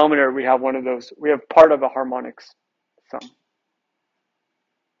the denominator we have one of those, we have part of a harmonics sum.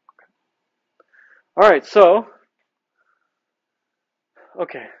 All right, so,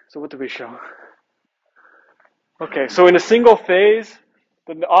 okay, so what did we show? Okay, so in a single phase,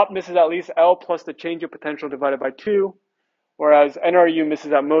 the op misses at least L plus the change of potential divided by 2, whereas NRU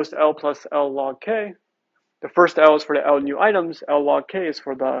misses at most L plus L log K. The first L is for the L new items, L log K is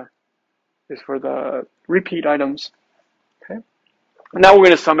for the repeat items. Okay. And now we're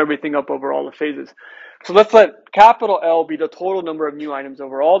going to sum everything up over all the phases. So let's let capital L be the total number of new items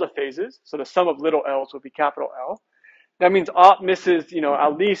over all the phases. So the sum of little l's will be capital L. That means op misses,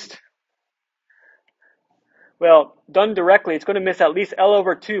 at least, well, done directly, it's going to miss at least L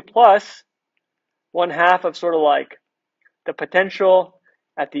over 2 plus 1/2 of sort of like the potential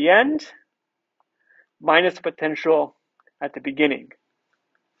at the end minus the potential at the beginning.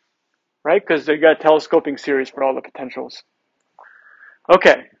 Right? Because you got a telescoping series for all the potentials.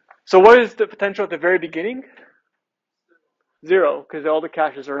 Okay, so what is the potential at the very beginning? 0, because all the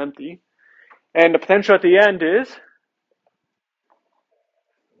caches are empty. And the potential at the end is?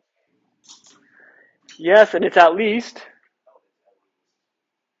 Yes, and it's at least?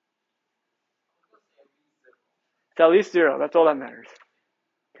 It's at least 0. That's all that matters.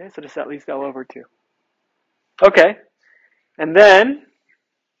 Okay, so it's at least L over 2. Okay, and then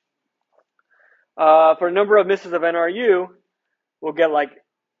for a number of misses of NRU, we'll get like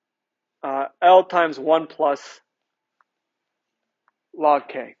L times 1 plus log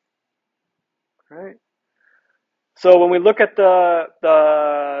K. Right? So when we look at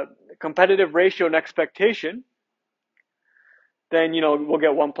the competitive ratio and expectation, then we'll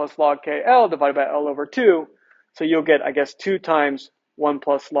get 1 plus log K L divided by L over 2. So you'll get, I guess, 2 times 1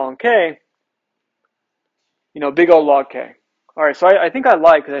 plus log K, big O log K. All right, so I think I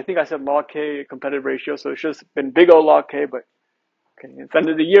lied because I think I said log K competitive ratio, so it's just been big O log K, but okay, it's the end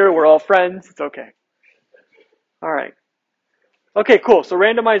of the year, we're all friends, it's okay. All right. Okay, cool. So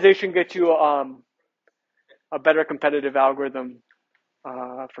randomization gets you a better competitive algorithm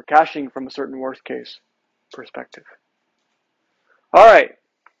for caching from a certain worst case perspective. All right.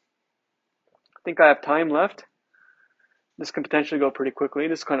 think I have time left. This can potentially go pretty quickly.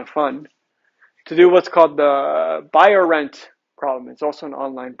 This is kind of fun. To do what's called the buy or rent problem. It's also an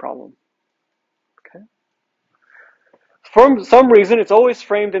online problem. Okay. For some reason, it's always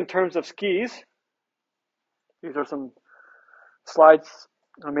framed in terms of skis. These are some slides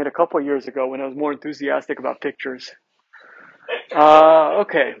I made a couple of years ago when I was more enthusiastic about pictures.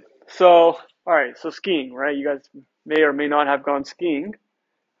 Okay, so, all right, so skiing, right? You guys may or may not have gone skiing,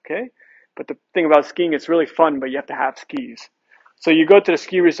 okay? But the thing about skiing, it's really fun, but you have to have skis. So you go to the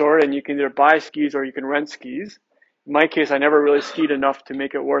ski resort and you can either buy skis or you can rent skis. In my case, I never really skied enough to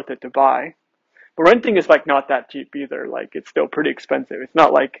make it worth it to buy. But renting is like not that cheap either. Like it's still pretty expensive. It's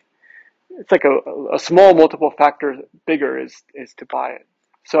not like it's like a small multiple factor bigger is to buy it.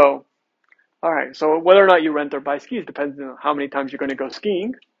 So all right. So whether or not you rent or buy skis depends on how many times you're going to go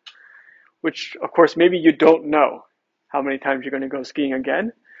skiing. Which of course maybe you don't know how many times you're going to go skiing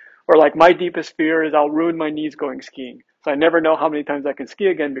again. Or like my deepest fear is I'll ruin my knees going skiing. So I never know how many times I can ski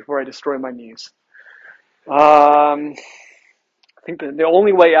again before I destroy my knees. I think the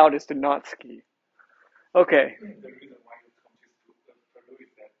only way out is to not ski. Okay. The reason why you come to Peru is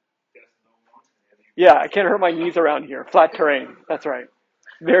that there's no mountain. Yeah, I can't hurt my knees around here. Flat terrain. That's right.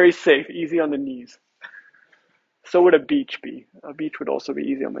 Very safe. Easy on the knees. So would a beach be. A beach would also be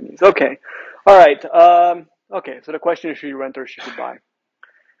easy on my knees. Okay. All right. Okay. So the question is, should you rent or should you buy?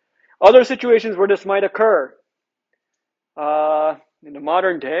 Other situations where this might occur. In the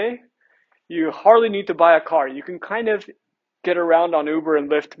modern day, you hardly need to buy a car. You can kind of get around on Uber and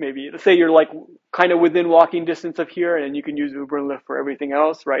Lyft maybe. Let's say you're like kind of within walking distance of here and you can use Uber and Lyft for everything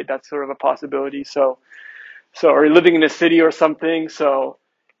else, right? That's sort of a possibility. So or you're living in a city or something. So,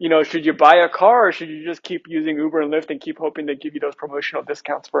 should you buy a car or should you just keep using Uber and Lyft and keep hoping they give you those promotional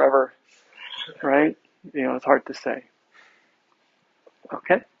discounts forever, right? It's hard to say.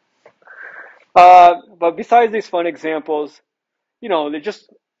 Okay. But besides these fun examples, it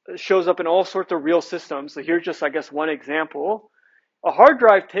just shows up in all sorts of real systems. So here's just, I guess, one example. A hard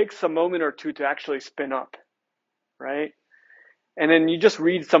drive takes a moment or two to actually spin up, right? And then you just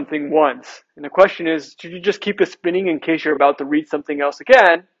read something once. And the question is, should you just keep it spinning in case you're about to read something else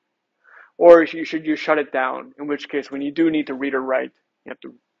again? Or should you shut it down? In which case, when you do need to read or write, you have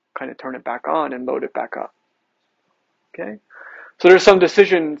to kind of turn it back on and load it back up. Okay? So there's some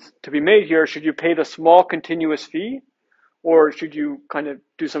decisions to be made here. Should you pay the small continuous fee? Or should you kind of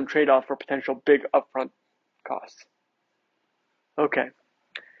do some trade-off for potential big upfront costs? Okay. And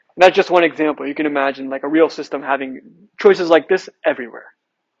that's just one example. You can imagine like a real system having choices like this everywhere.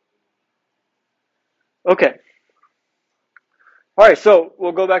 Okay. All right, so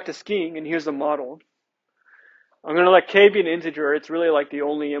we'll go back to skiing, and here's the model. I'm going to let k be an integer. It's really like the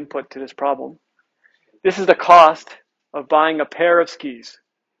only input to this problem. This is the cost of buying a pair of skis.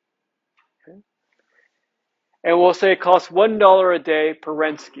 Okay. And we'll say it costs $1 a day per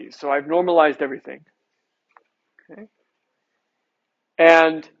rent skis. So I've normalized everything. Okay.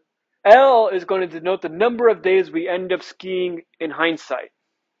 And L is going to denote the number of days we end up skiing in hindsight.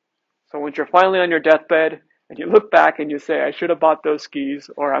 So once you're finally on your deathbed and you look back and you say, I should have bought those skis,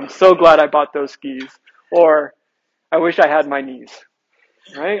 or I'm so glad I bought those skis, or I wish I had my knees,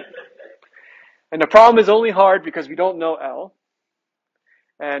 right? And the problem is only hard because we don't know L.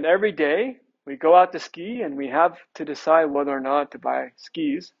 And every day we go out to ski and we have to decide whether or not to buy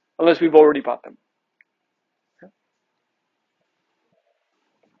skis, unless we've already bought them. Okay.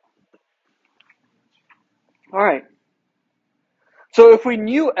 All right. So if we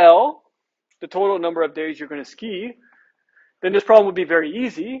knew L, the total number of days you're going to ski, then this problem would be very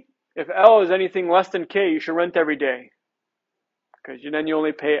easy. If L is anything less than K, you should rent every day. Because then you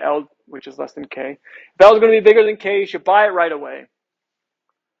only pay L, which is less than K. If L is going to be bigger than K, you should buy it right away.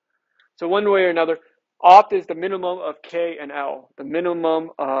 So one way or another, opt is the minimum of K and L, the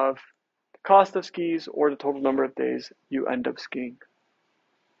minimum of the cost of skis or the total number of days you end up skiing.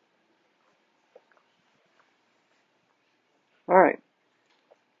 All right.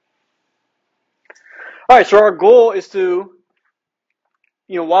 All right, so our goal is to,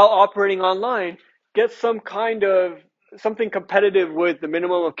 while operating online, get some kind of something competitive with the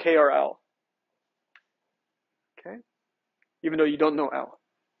minimum of K or L. Okay? Even though you don't know L.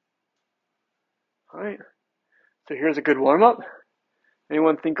 All right. So here's a good warm-up.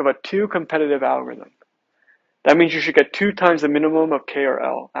 Anyone think of a 2 competitive algorithm? That means you should get 2 times the minimum of K or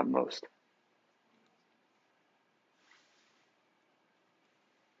L at most.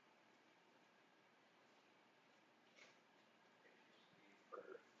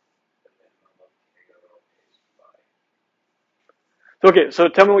 Okay, so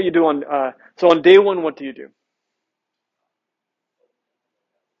tell me what you do on day 1, what do you do?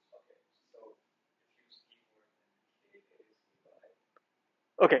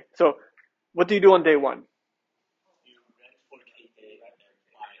 Okay, so what do you do on day one? You rent for K day and then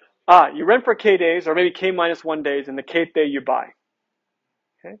buy it. You rent for K days, or maybe K minus 1 days, and the Kth day you buy.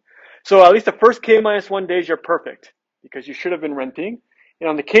 Okay, so at least the first K minus 1 days you're perfect because you should have been renting. And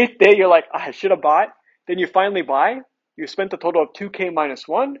on the Kth day you're like, I should have bought. Then you finally buy. You spent a total of 2K minus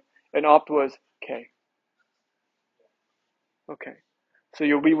 1, and opt was K. Okay, so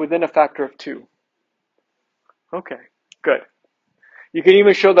you'll be within a factor of 2. Okay, good. You can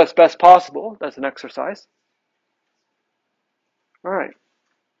even show that's best possible. That's an exercise. All right.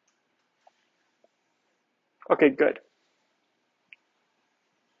 Okay, good.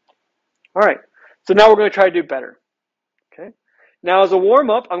 All right. So now we're going to try to do better. Okay. Now as a warm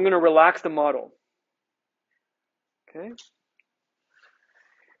up, I'm going to relax the model. Okay.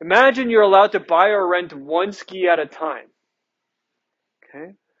 Imagine you're allowed to buy or rent 1 ski at a time.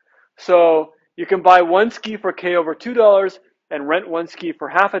 Okay. So you can buy 1 ski for K over $2 and rent 1 ski for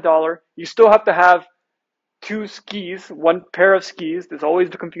half a dollar. You still have to have 2 skis, 1 pair of skis. This always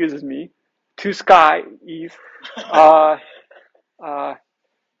confuses me. 2 skis. Uh, uh,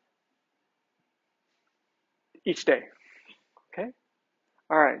 each day. Okay.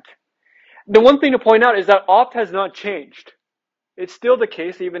 All right. The one thing to point out is that opt has not changed. It's still the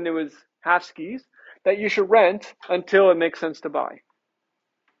case, even though it was half skis, that you should rent until it makes sense to buy.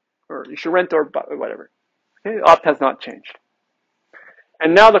 Or you should rent or buy, whatever. Okay? Opt has not changed.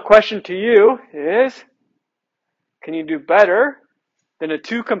 And now the question to you is, can you do better than a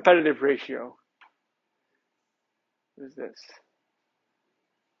 2 competitive ratio? What is this?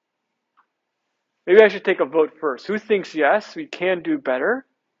 Maybe I should take a vote first. Who thinks yes, we can do better?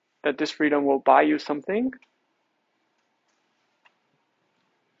 That this freedom will buy you something?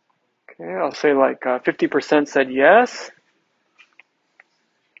 Okay, I'll say like 50% said yes.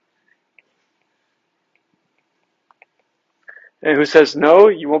 And who says no,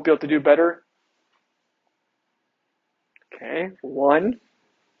 you won't be able to do better? Okay, 1.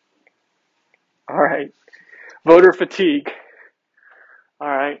 All right. Voter fatigue. All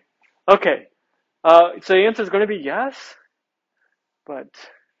right. Okay. So the answer is going to be yes, but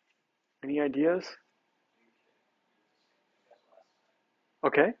any ideas?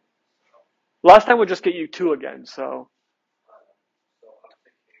 Okay. Last time we'll just get you 2 again, so. So up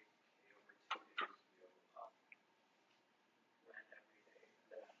to K over 2 days, you rent every day, then at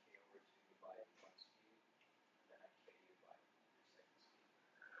K over 2 you buy 1 ski, then at K you buy your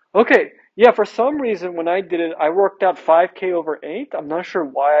second ski. Okay. Yeah, for some reason when I did it, I worked out 5K over 8. I'm not sure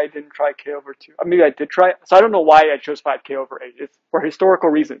why I didn't try K over 2. I mean, I did try. So I don't know why I chose 5K over 8. It's for historical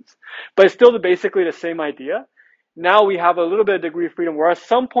reasons. But it's still basically the same idea. Now we have a little bit of degree of freedom where at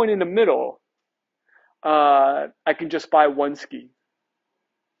some point in the middle, I can just buy 1 ski.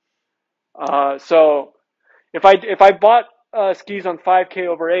 So if I bought skis on 5K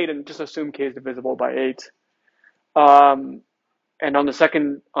over 8 and just assume K is divisible by 8, and on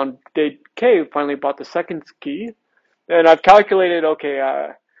day K, finally bought the second ski, and I've calculated, okay,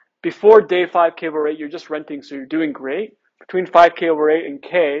 before day 5K over 8, you're just renting, so you're doing great. Between 5K over 8 and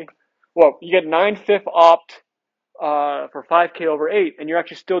K, well, you get 9/5 opt for 5K over 8, and you're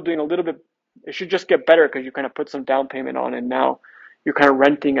actually still doing a little bit. It should just get better because you kind of put some down payment on, and now you're kind of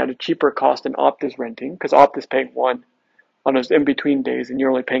renting at a cheaper cost than opt is renting, because opt is paying 1 on those in-between days, and you're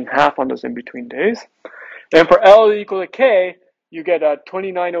only paying half on those in-between days. And for L equal to K, you get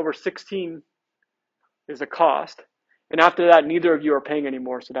 29 over 16 is the cost. And after that, neither of you are paying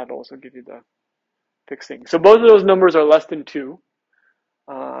anymore, so that'll also give you the fixed thing. So both of those numbers are less than 2.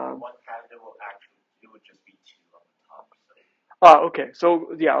 One calendar will actually, it would just be 2 on the top. So. Okay.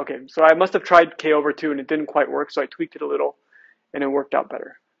 So, yeah, okay. So I must have tried K over 2 and it didn't quite work, so I tweaked it a little and it worked out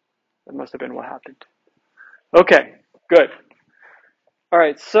better. That must have been what happened. Okay, good. All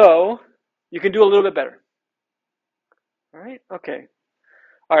right, so you can do a little bit better. All right, okay.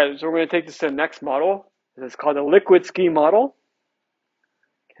 All right, so we're going to take this to the next model. This is called a liquid ski model.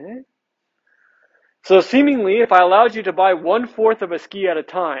 Okay. So seemingly, if I allowed you to buy 1/4 of a ski at a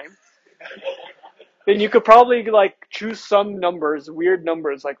time, then you could probably like choose some numbers, weird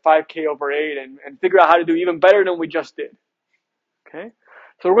numbers like 5K over 8 and figure out how to do even better than we just did. Okay.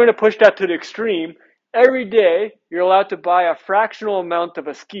 So we're going to push that to the extreme. Every day, you're allowed to buy a fractional amount of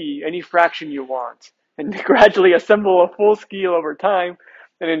a ski, any fraction you want, and gradually assemble a full ski over time,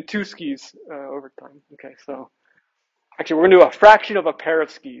 and then 2 skis over time. Okay, so actually, we're going to do a fraction of a pair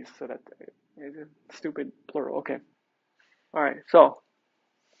of skis, so that stupid plural. Okay. All right. So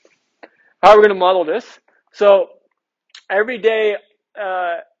how are we going to model this? So every day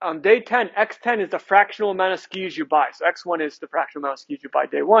on day 10, x10 is the fractional amount of skis you buy. So x1 is the fractional amount of skis you buy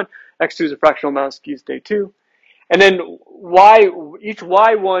day 1, x2 is the fractional amount of skis day 2. And then y, each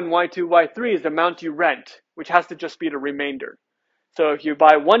y1, y2, y3 is the amount you rent, which has to just be the remainder. So if you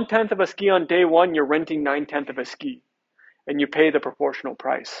buy 1/10 of a ski on day one, you're renting 9/10 of a ski, and you pay the proportional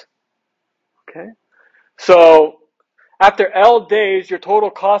price. Okay. So after L days, your total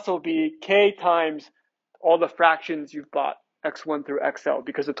cost will be K times all the fractions you've bought, X1 through XL,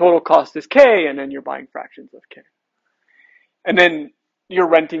 because the total cost is K, and then you're buying fractions of K. And then your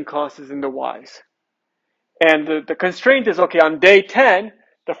renting cost is in the Y's. And the constraint is, okay, on day 10,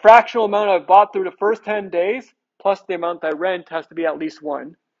 the fractional amount I've bought through the first 10 days plus the amount I rent has to be at least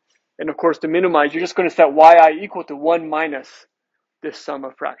 1. And of course, to minimize, you're just going to set yi equal to 1 minus this sum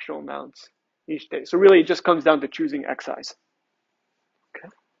of fractional amounts each day. So really, it just comes down to choosing xi's. Okay.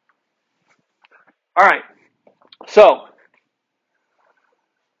 All right. So,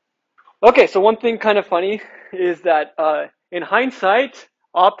 okay, so one thing kind of funny is that in hindsight,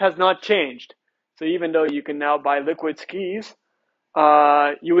 opt has not changed. So even though you can now buy liquid skis,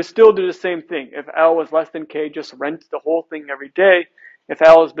 you would still do the same thing. If L was less than K, just rent the whole thing every day. If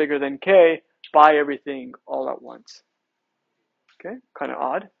L is bigger than K, buy everything all at once. Okay, kind of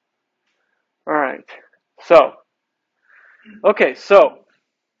odd. All right. So, okay, so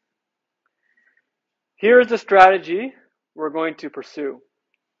here's the strategy we're going to pursue.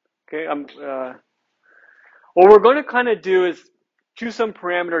 Okay, what we're going to kind of do is choose some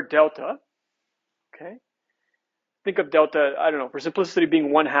parameter delta. Okay, think of delta, I don't know, for simplicity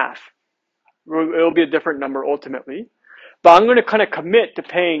being 1/2. It'll be a different number ultimately. But I'm going to kind of commit to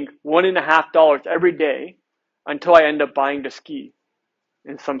paying $1.50 every day until I end up buying the ski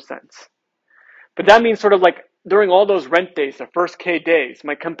in some sense. But that means sort of like during all those rent days, the first K days,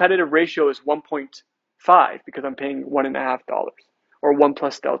 my competitive ratio is 1.5 because I'm paying $1.50 or 1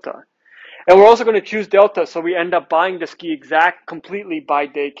 plus delta. And we're also going to choose delta so we end up buying the ski exact completely by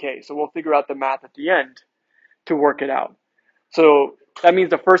day K. So we'll figure out the math at the end to work it out. So that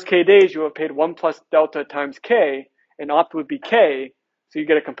means the first K days you have paid 1 plus delta times K, and opt would be K, so you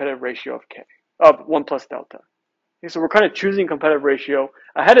get a competitive ratio of K, of 1 plus delta. Okay, so we're kind of choosing competitive ratio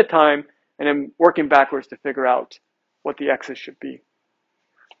ahead of time and then working backwards to figure out what the x's should be.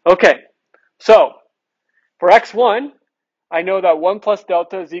 Okay, so for x1, I know that 1 plus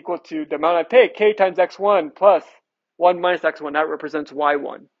delta is equal to the amount I pay, K times x1 plus 1 minus x1. That represents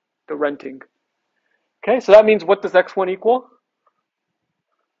y1, the renting. Okay, so that means what does x1 equal?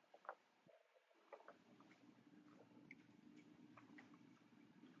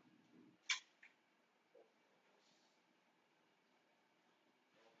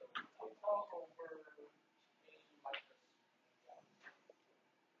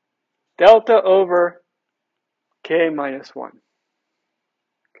 Delta over K minus 1.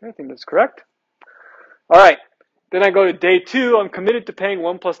 Okay, I think that's correct. All right, then I go to day 2. I'm committed to paying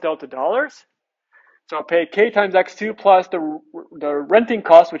 1 plus delta dollars. So I'll pay K times x2 plus the renting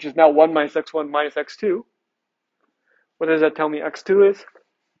cost, which is now 1 minus x1 minus x2. What does that tell me x2 is?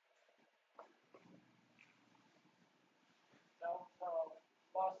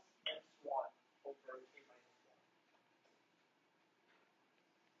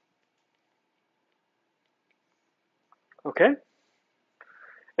 Okay.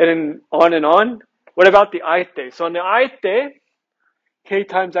 And then on and on. What about the ith day? So on the ith day, K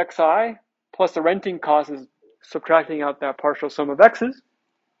times xi plus the renting cost is subtracting out that partial sum of x's.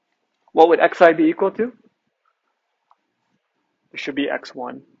 What would xi be equal to? It should be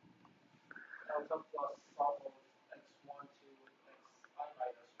x1.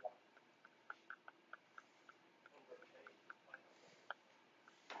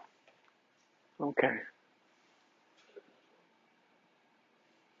 Okay.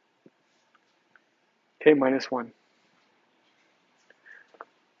 K minus 1.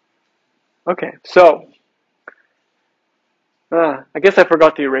 Okay, so I guess I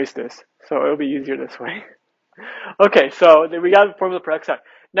forgot to erase this, so it'll be easier this way. Okay, so then we got the formula for xi.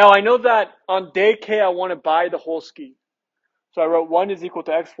 Now I know that on day k I want to buy the whole ski. So I wrote 1 is equal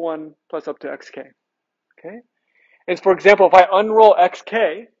to x1 plus up to xk. Okay? And for example, if I unroll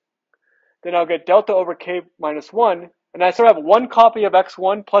xk, then I'll get delta over k minus 1, and I sort of have one copy of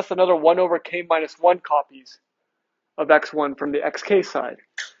x1 plus another 1 over k minus 1 copies of x1 from the xk side.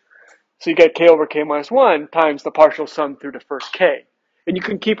 So you get k over k minus 1 times the partial sum through the first k. And you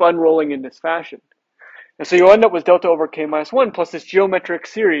can keep unrolling in this fashion. And so you'll end up with delta over k minus 1 plus this geometric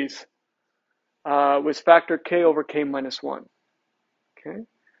series with factor k over k minus 1. Okay? And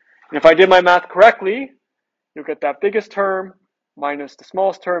if I did my math correctly, you'll get that biggest term minus the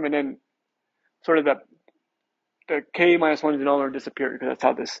smallest term, and then sort of the k minus 1 denominator disappear because that's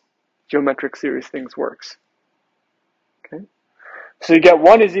how this geometric series things works. Okay? So you get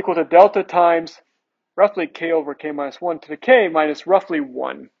 1 is equal to delta times roughly k over k minus 1 to the k minus roughly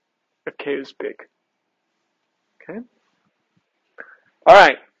 1 if k is big. Okay? All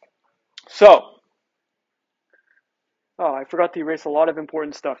right. So, oh, I forgot to erase a lot of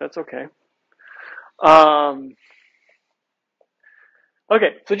important stuff. That's okay. Um,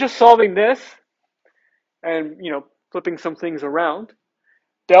 okay, so just solving this and, flipping some things around.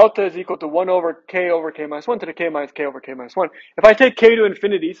 Delta is equal to 1 over k minus 1 to the k minus k over k minus 1. If I take k to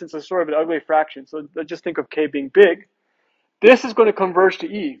infinity, since it's sort of an ugly fraction, so let's just think of k being big, this is going to converge to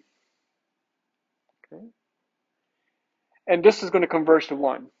e. Okay? And this is going to converge to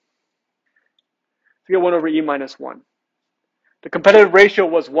 1. So you get 1 over e minus 1. The competitive ratio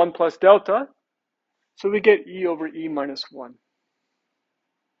was 1 plus delta, so we get e over e minus 1.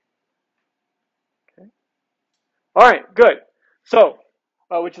 Okay. All right, good. So,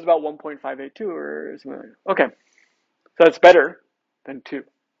 which is about 1.582 or something. Okay, so that's better than 2.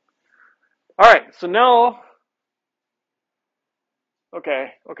 All right, so now,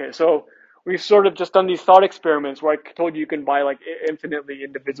 okay, so we've sort of just done these thought experiments where I told you can buy like infinitely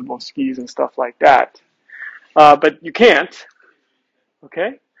indivisible skis and stuff like that. But you can't,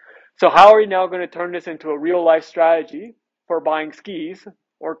 okay? So how are we now going to turn this into a real life strategy for buying skis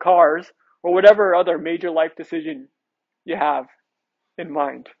or cars or whatever other major life decision you have in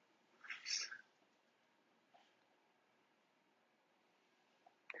mind?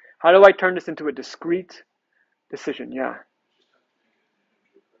 How do I turn this into a discrete decision? Yeah.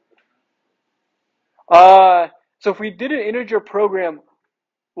 So if we did an integer program,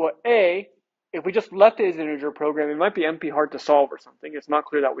 well, if we just left it as an integer program, it might be NP hard to solve or something. It's not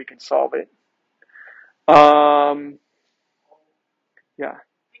clear that we can solve it. Yeah.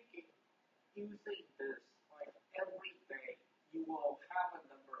 Using this, like every day, you will have a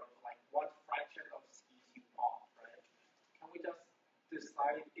number of like what fraction of skis you bought, right? Can we just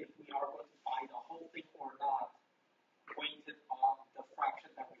decide if we are going to buy the whole thing or not, weighted on the fraction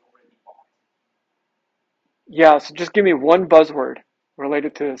that we already bought? Yeah, so just give me one buzzword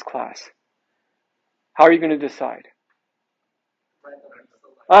related to this class. How are you going to decide?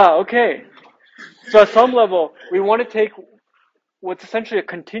 Okay. So at some level, we want to take what's essentially a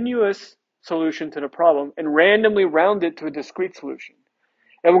continuous solution to the problem and randomly round it to a discrete solution.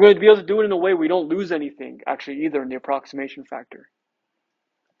 And we're going to be able to do it in a way we don't lose anything, actually, either in the approximation factor.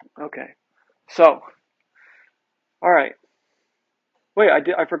 Okay. So, all right. Wait,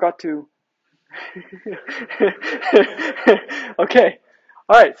 I forgot to. Okay.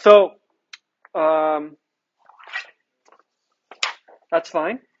 All right. So, that's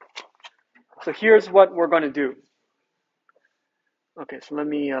fine. So here's what we're going to do. Okay. So let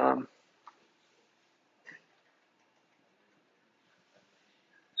me. Okay.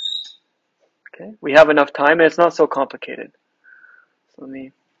 We have enough time, and it's not so complicated. So let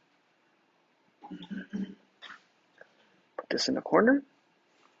me put this in the corner.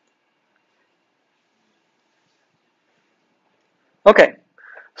 Okay.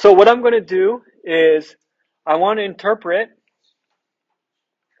 So what I'm going to do is I want to interpret.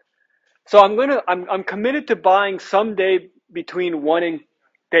 So I'm committed to buying someday between 1 and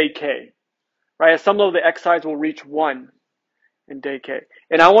day k, right? At some level, the xi's will reach 1 in day k.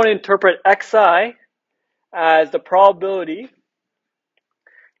 And I want to interpret xi as the probability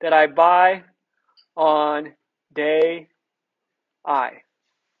that I buy on day I.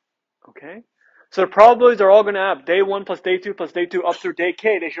 Okay? So the probabilities are all going to have day 1 plus day 2 plus day 2 up through day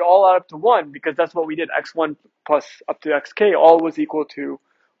k. They should all add up to 1 because that's what we did. X1 plus up to xk all was equal to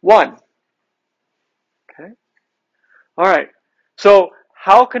 1. Okay? All right. So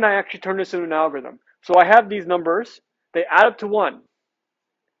how can I actually turn this into an algorithm? So I have these numbers. They add up to 1.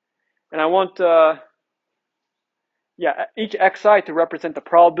 And I want each xi to represent the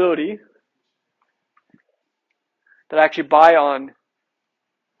probability that I actually buy on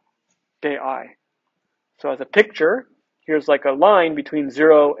day I. So as a picture, here's like a line between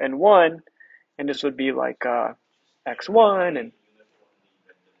 0 and 1, and this would be like x1 and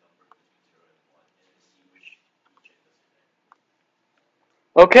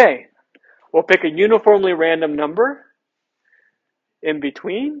okay, we'll pick a uniformly random number in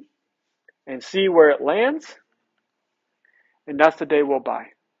between and see where it lands, and that's the day we'll buy.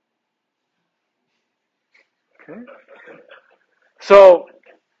 Okay. So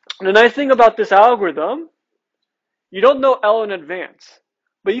the nice thing about this algorithm, you don't know L in advance,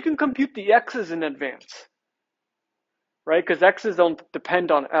 but you can compute the X's in advance, right? Because X's don't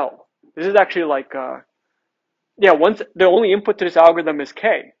depend on L. This is actually like, once the only input to this algorithm is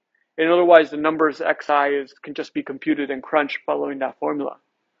K. And otherwise the numbers Xi can just be computed and crunched following that formula.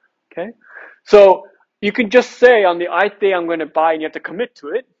 Okay? So you can just say on the ith day I'm going to buy and you have to commit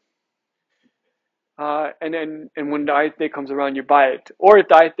to it. And when the ith day comes around, you buy it. Or if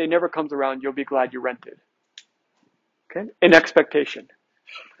the ith day never comes around, you'll be glad you rented. Okay, in expectation.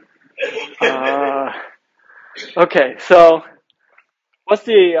 Okay, so what's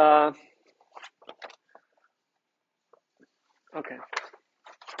the okay?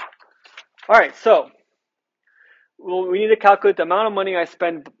 All right, so we need to calculate the amount of money I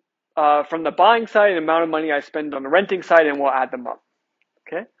spend from the buying side and the amount of money I spend on the renting side, and we'll add them up.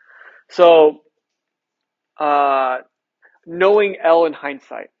 Okay, so knowing L in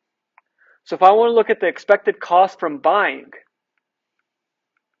hindsight. So if I want to look at the expected cost from buying,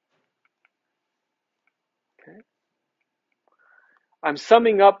 okay, I'm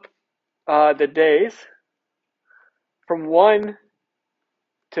summing up the days from 1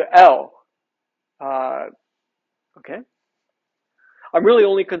 to L. Okay, I'm really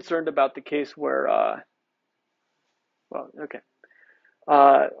only concerned about the case where, well, okay.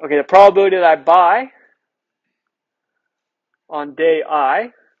 Okay, the probability that I buy on day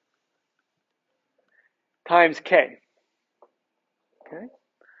I times K. Okay,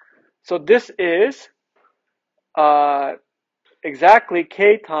 so this is exactly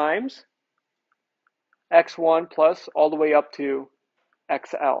K times X1 plus all the way up to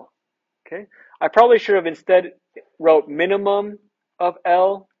XL. Okay, I probably should have instead wrote minimum of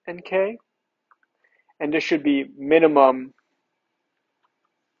L and K, and this should be minimum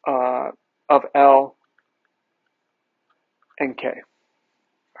of L and K.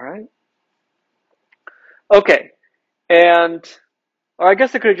 All right. Okay, and or I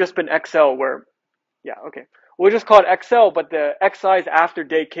guess it could have just been XL where, yeah, okay. We'll just call it XL, but the XI's after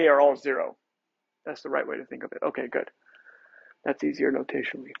day K are all 0. That's the right way to think of it. Okay, good. That's easier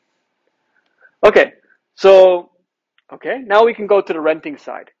notationally. Okay, so, okay, now we can go to the renting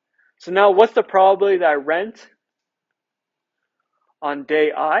side. So now what's the probability that I rent on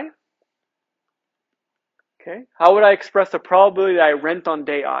day I? Okay, how would I express the probability that I rent on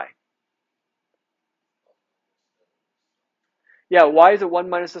day I? Yeah, why is it 1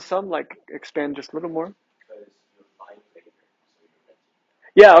 minus the sum? Like, expand just a little more.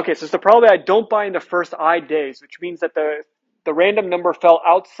 Yeah, okay, so it's the probability I don't buy in the first I days, which means that the random number fell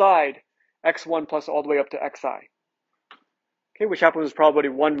outside x1 plus all the way up to xi. Okay, which happens is probability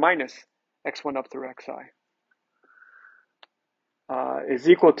 1 minus x1 up through xi is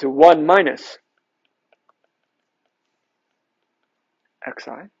equal to 1 minus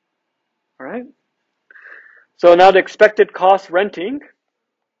xi. All right. So now the expected cost renting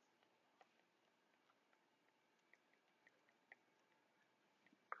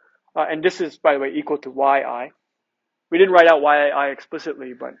and this is, by the way, equal to yi. We didn't write out yi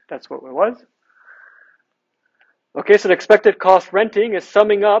explicitly, but that's what it was. Okay, so the expected cost renting is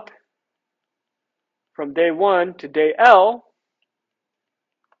summing up from day 1 to day L,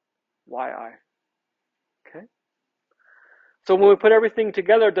 yi. Okay. So when we put everything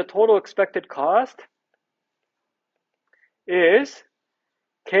together, the total expected cost is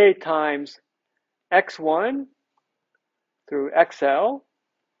K times X1 through XL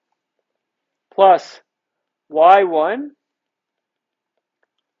plus Y1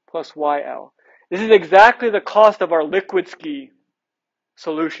 plus YL. This is exactly the cost of our liquid ski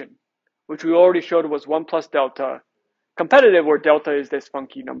solution, which we already showed was 1 plus delta. Competitive, where delta is this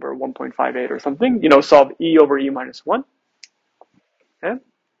funky number, 1.58 or something, solve E over E minus 1. Okay?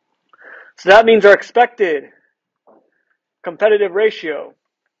 So that means our expected competitive ratio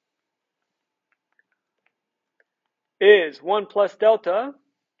is 1 plus delta,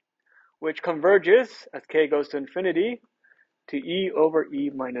 which converges, as k goes to infinity, to E over E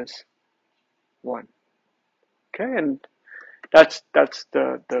minus 1. Okay, and that's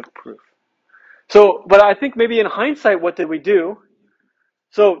the proof. So, but I think maybe in hindsight, what did we do?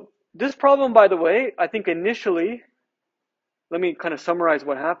 So this problem, by the way, I think initially, let me kind of summarize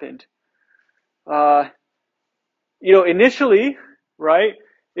what happened. Initially, right,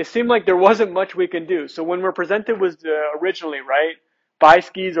 it seemed like there wasn't much we can do. So when we're presented with originally, right, buy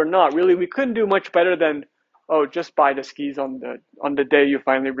skis or not, really we couldn't do much better than, oh, just buy the skis on the day you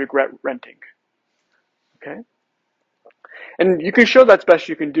finally regret renting. Okay? And you can show that's best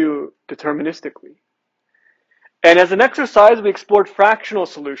you can do deterministically. And as an exercise, we explored fractional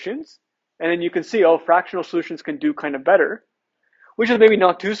solutions. And then you can see, oh, fractional solutions can do kind of better, which is maybe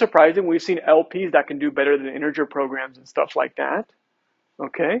not too surprising. We've seen LPs that can do better than integer programs and stuff like that.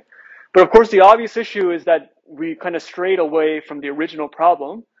 Okay? But of course, the obvious issue is that we kind of strayed away from the original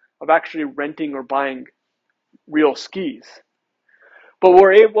problem of actually renting or buying real skis. But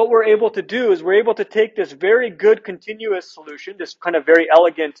what we're able to do is we're able to take this very good continuous solution, this kind of very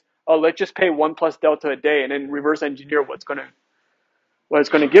elegant, oh, let's just pay 1 plus delta a day and then reverse engineer what it's going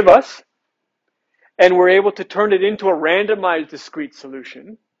to give us. and we're able to turn it into a randomized discrete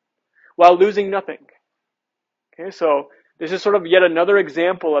solution while losing nothing. Okay, so this is sort of yet another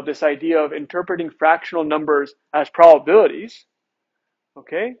example of this idea of interpreting fractional numbers as probabilities.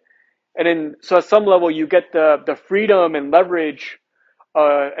 Okay, so at some level you get the freedom and leverage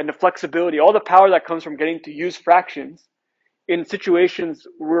and the flexibility, all the power that comes from getting to use fractions in situations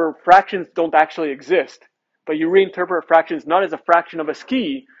where fractions don't actually exist, but you reinterpret fractions not as a fraction of a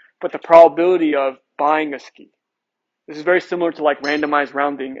ski, but the probability of buying a ski. This is very similar to like randomized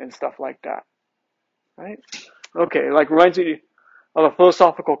rounding and stuff like that, right? Okay, like reminds me of a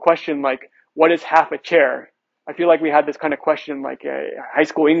philosophical question like, what is half a chair? I feel like we had this kind of question like high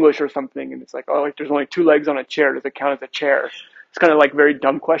school English or something, and it's like, oh, like there's only two legs on a chair. Does it count as a chair? It's kind of like very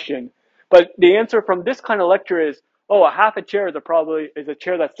dumb question. But the answer from this kind of lecture is, oh, a half a chair is a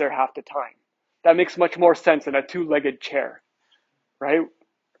chair that's there half the time. That makes much more sense than a two-legged chair, right?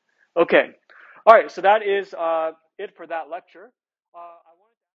 Okay. All right, so that is it for that lecture.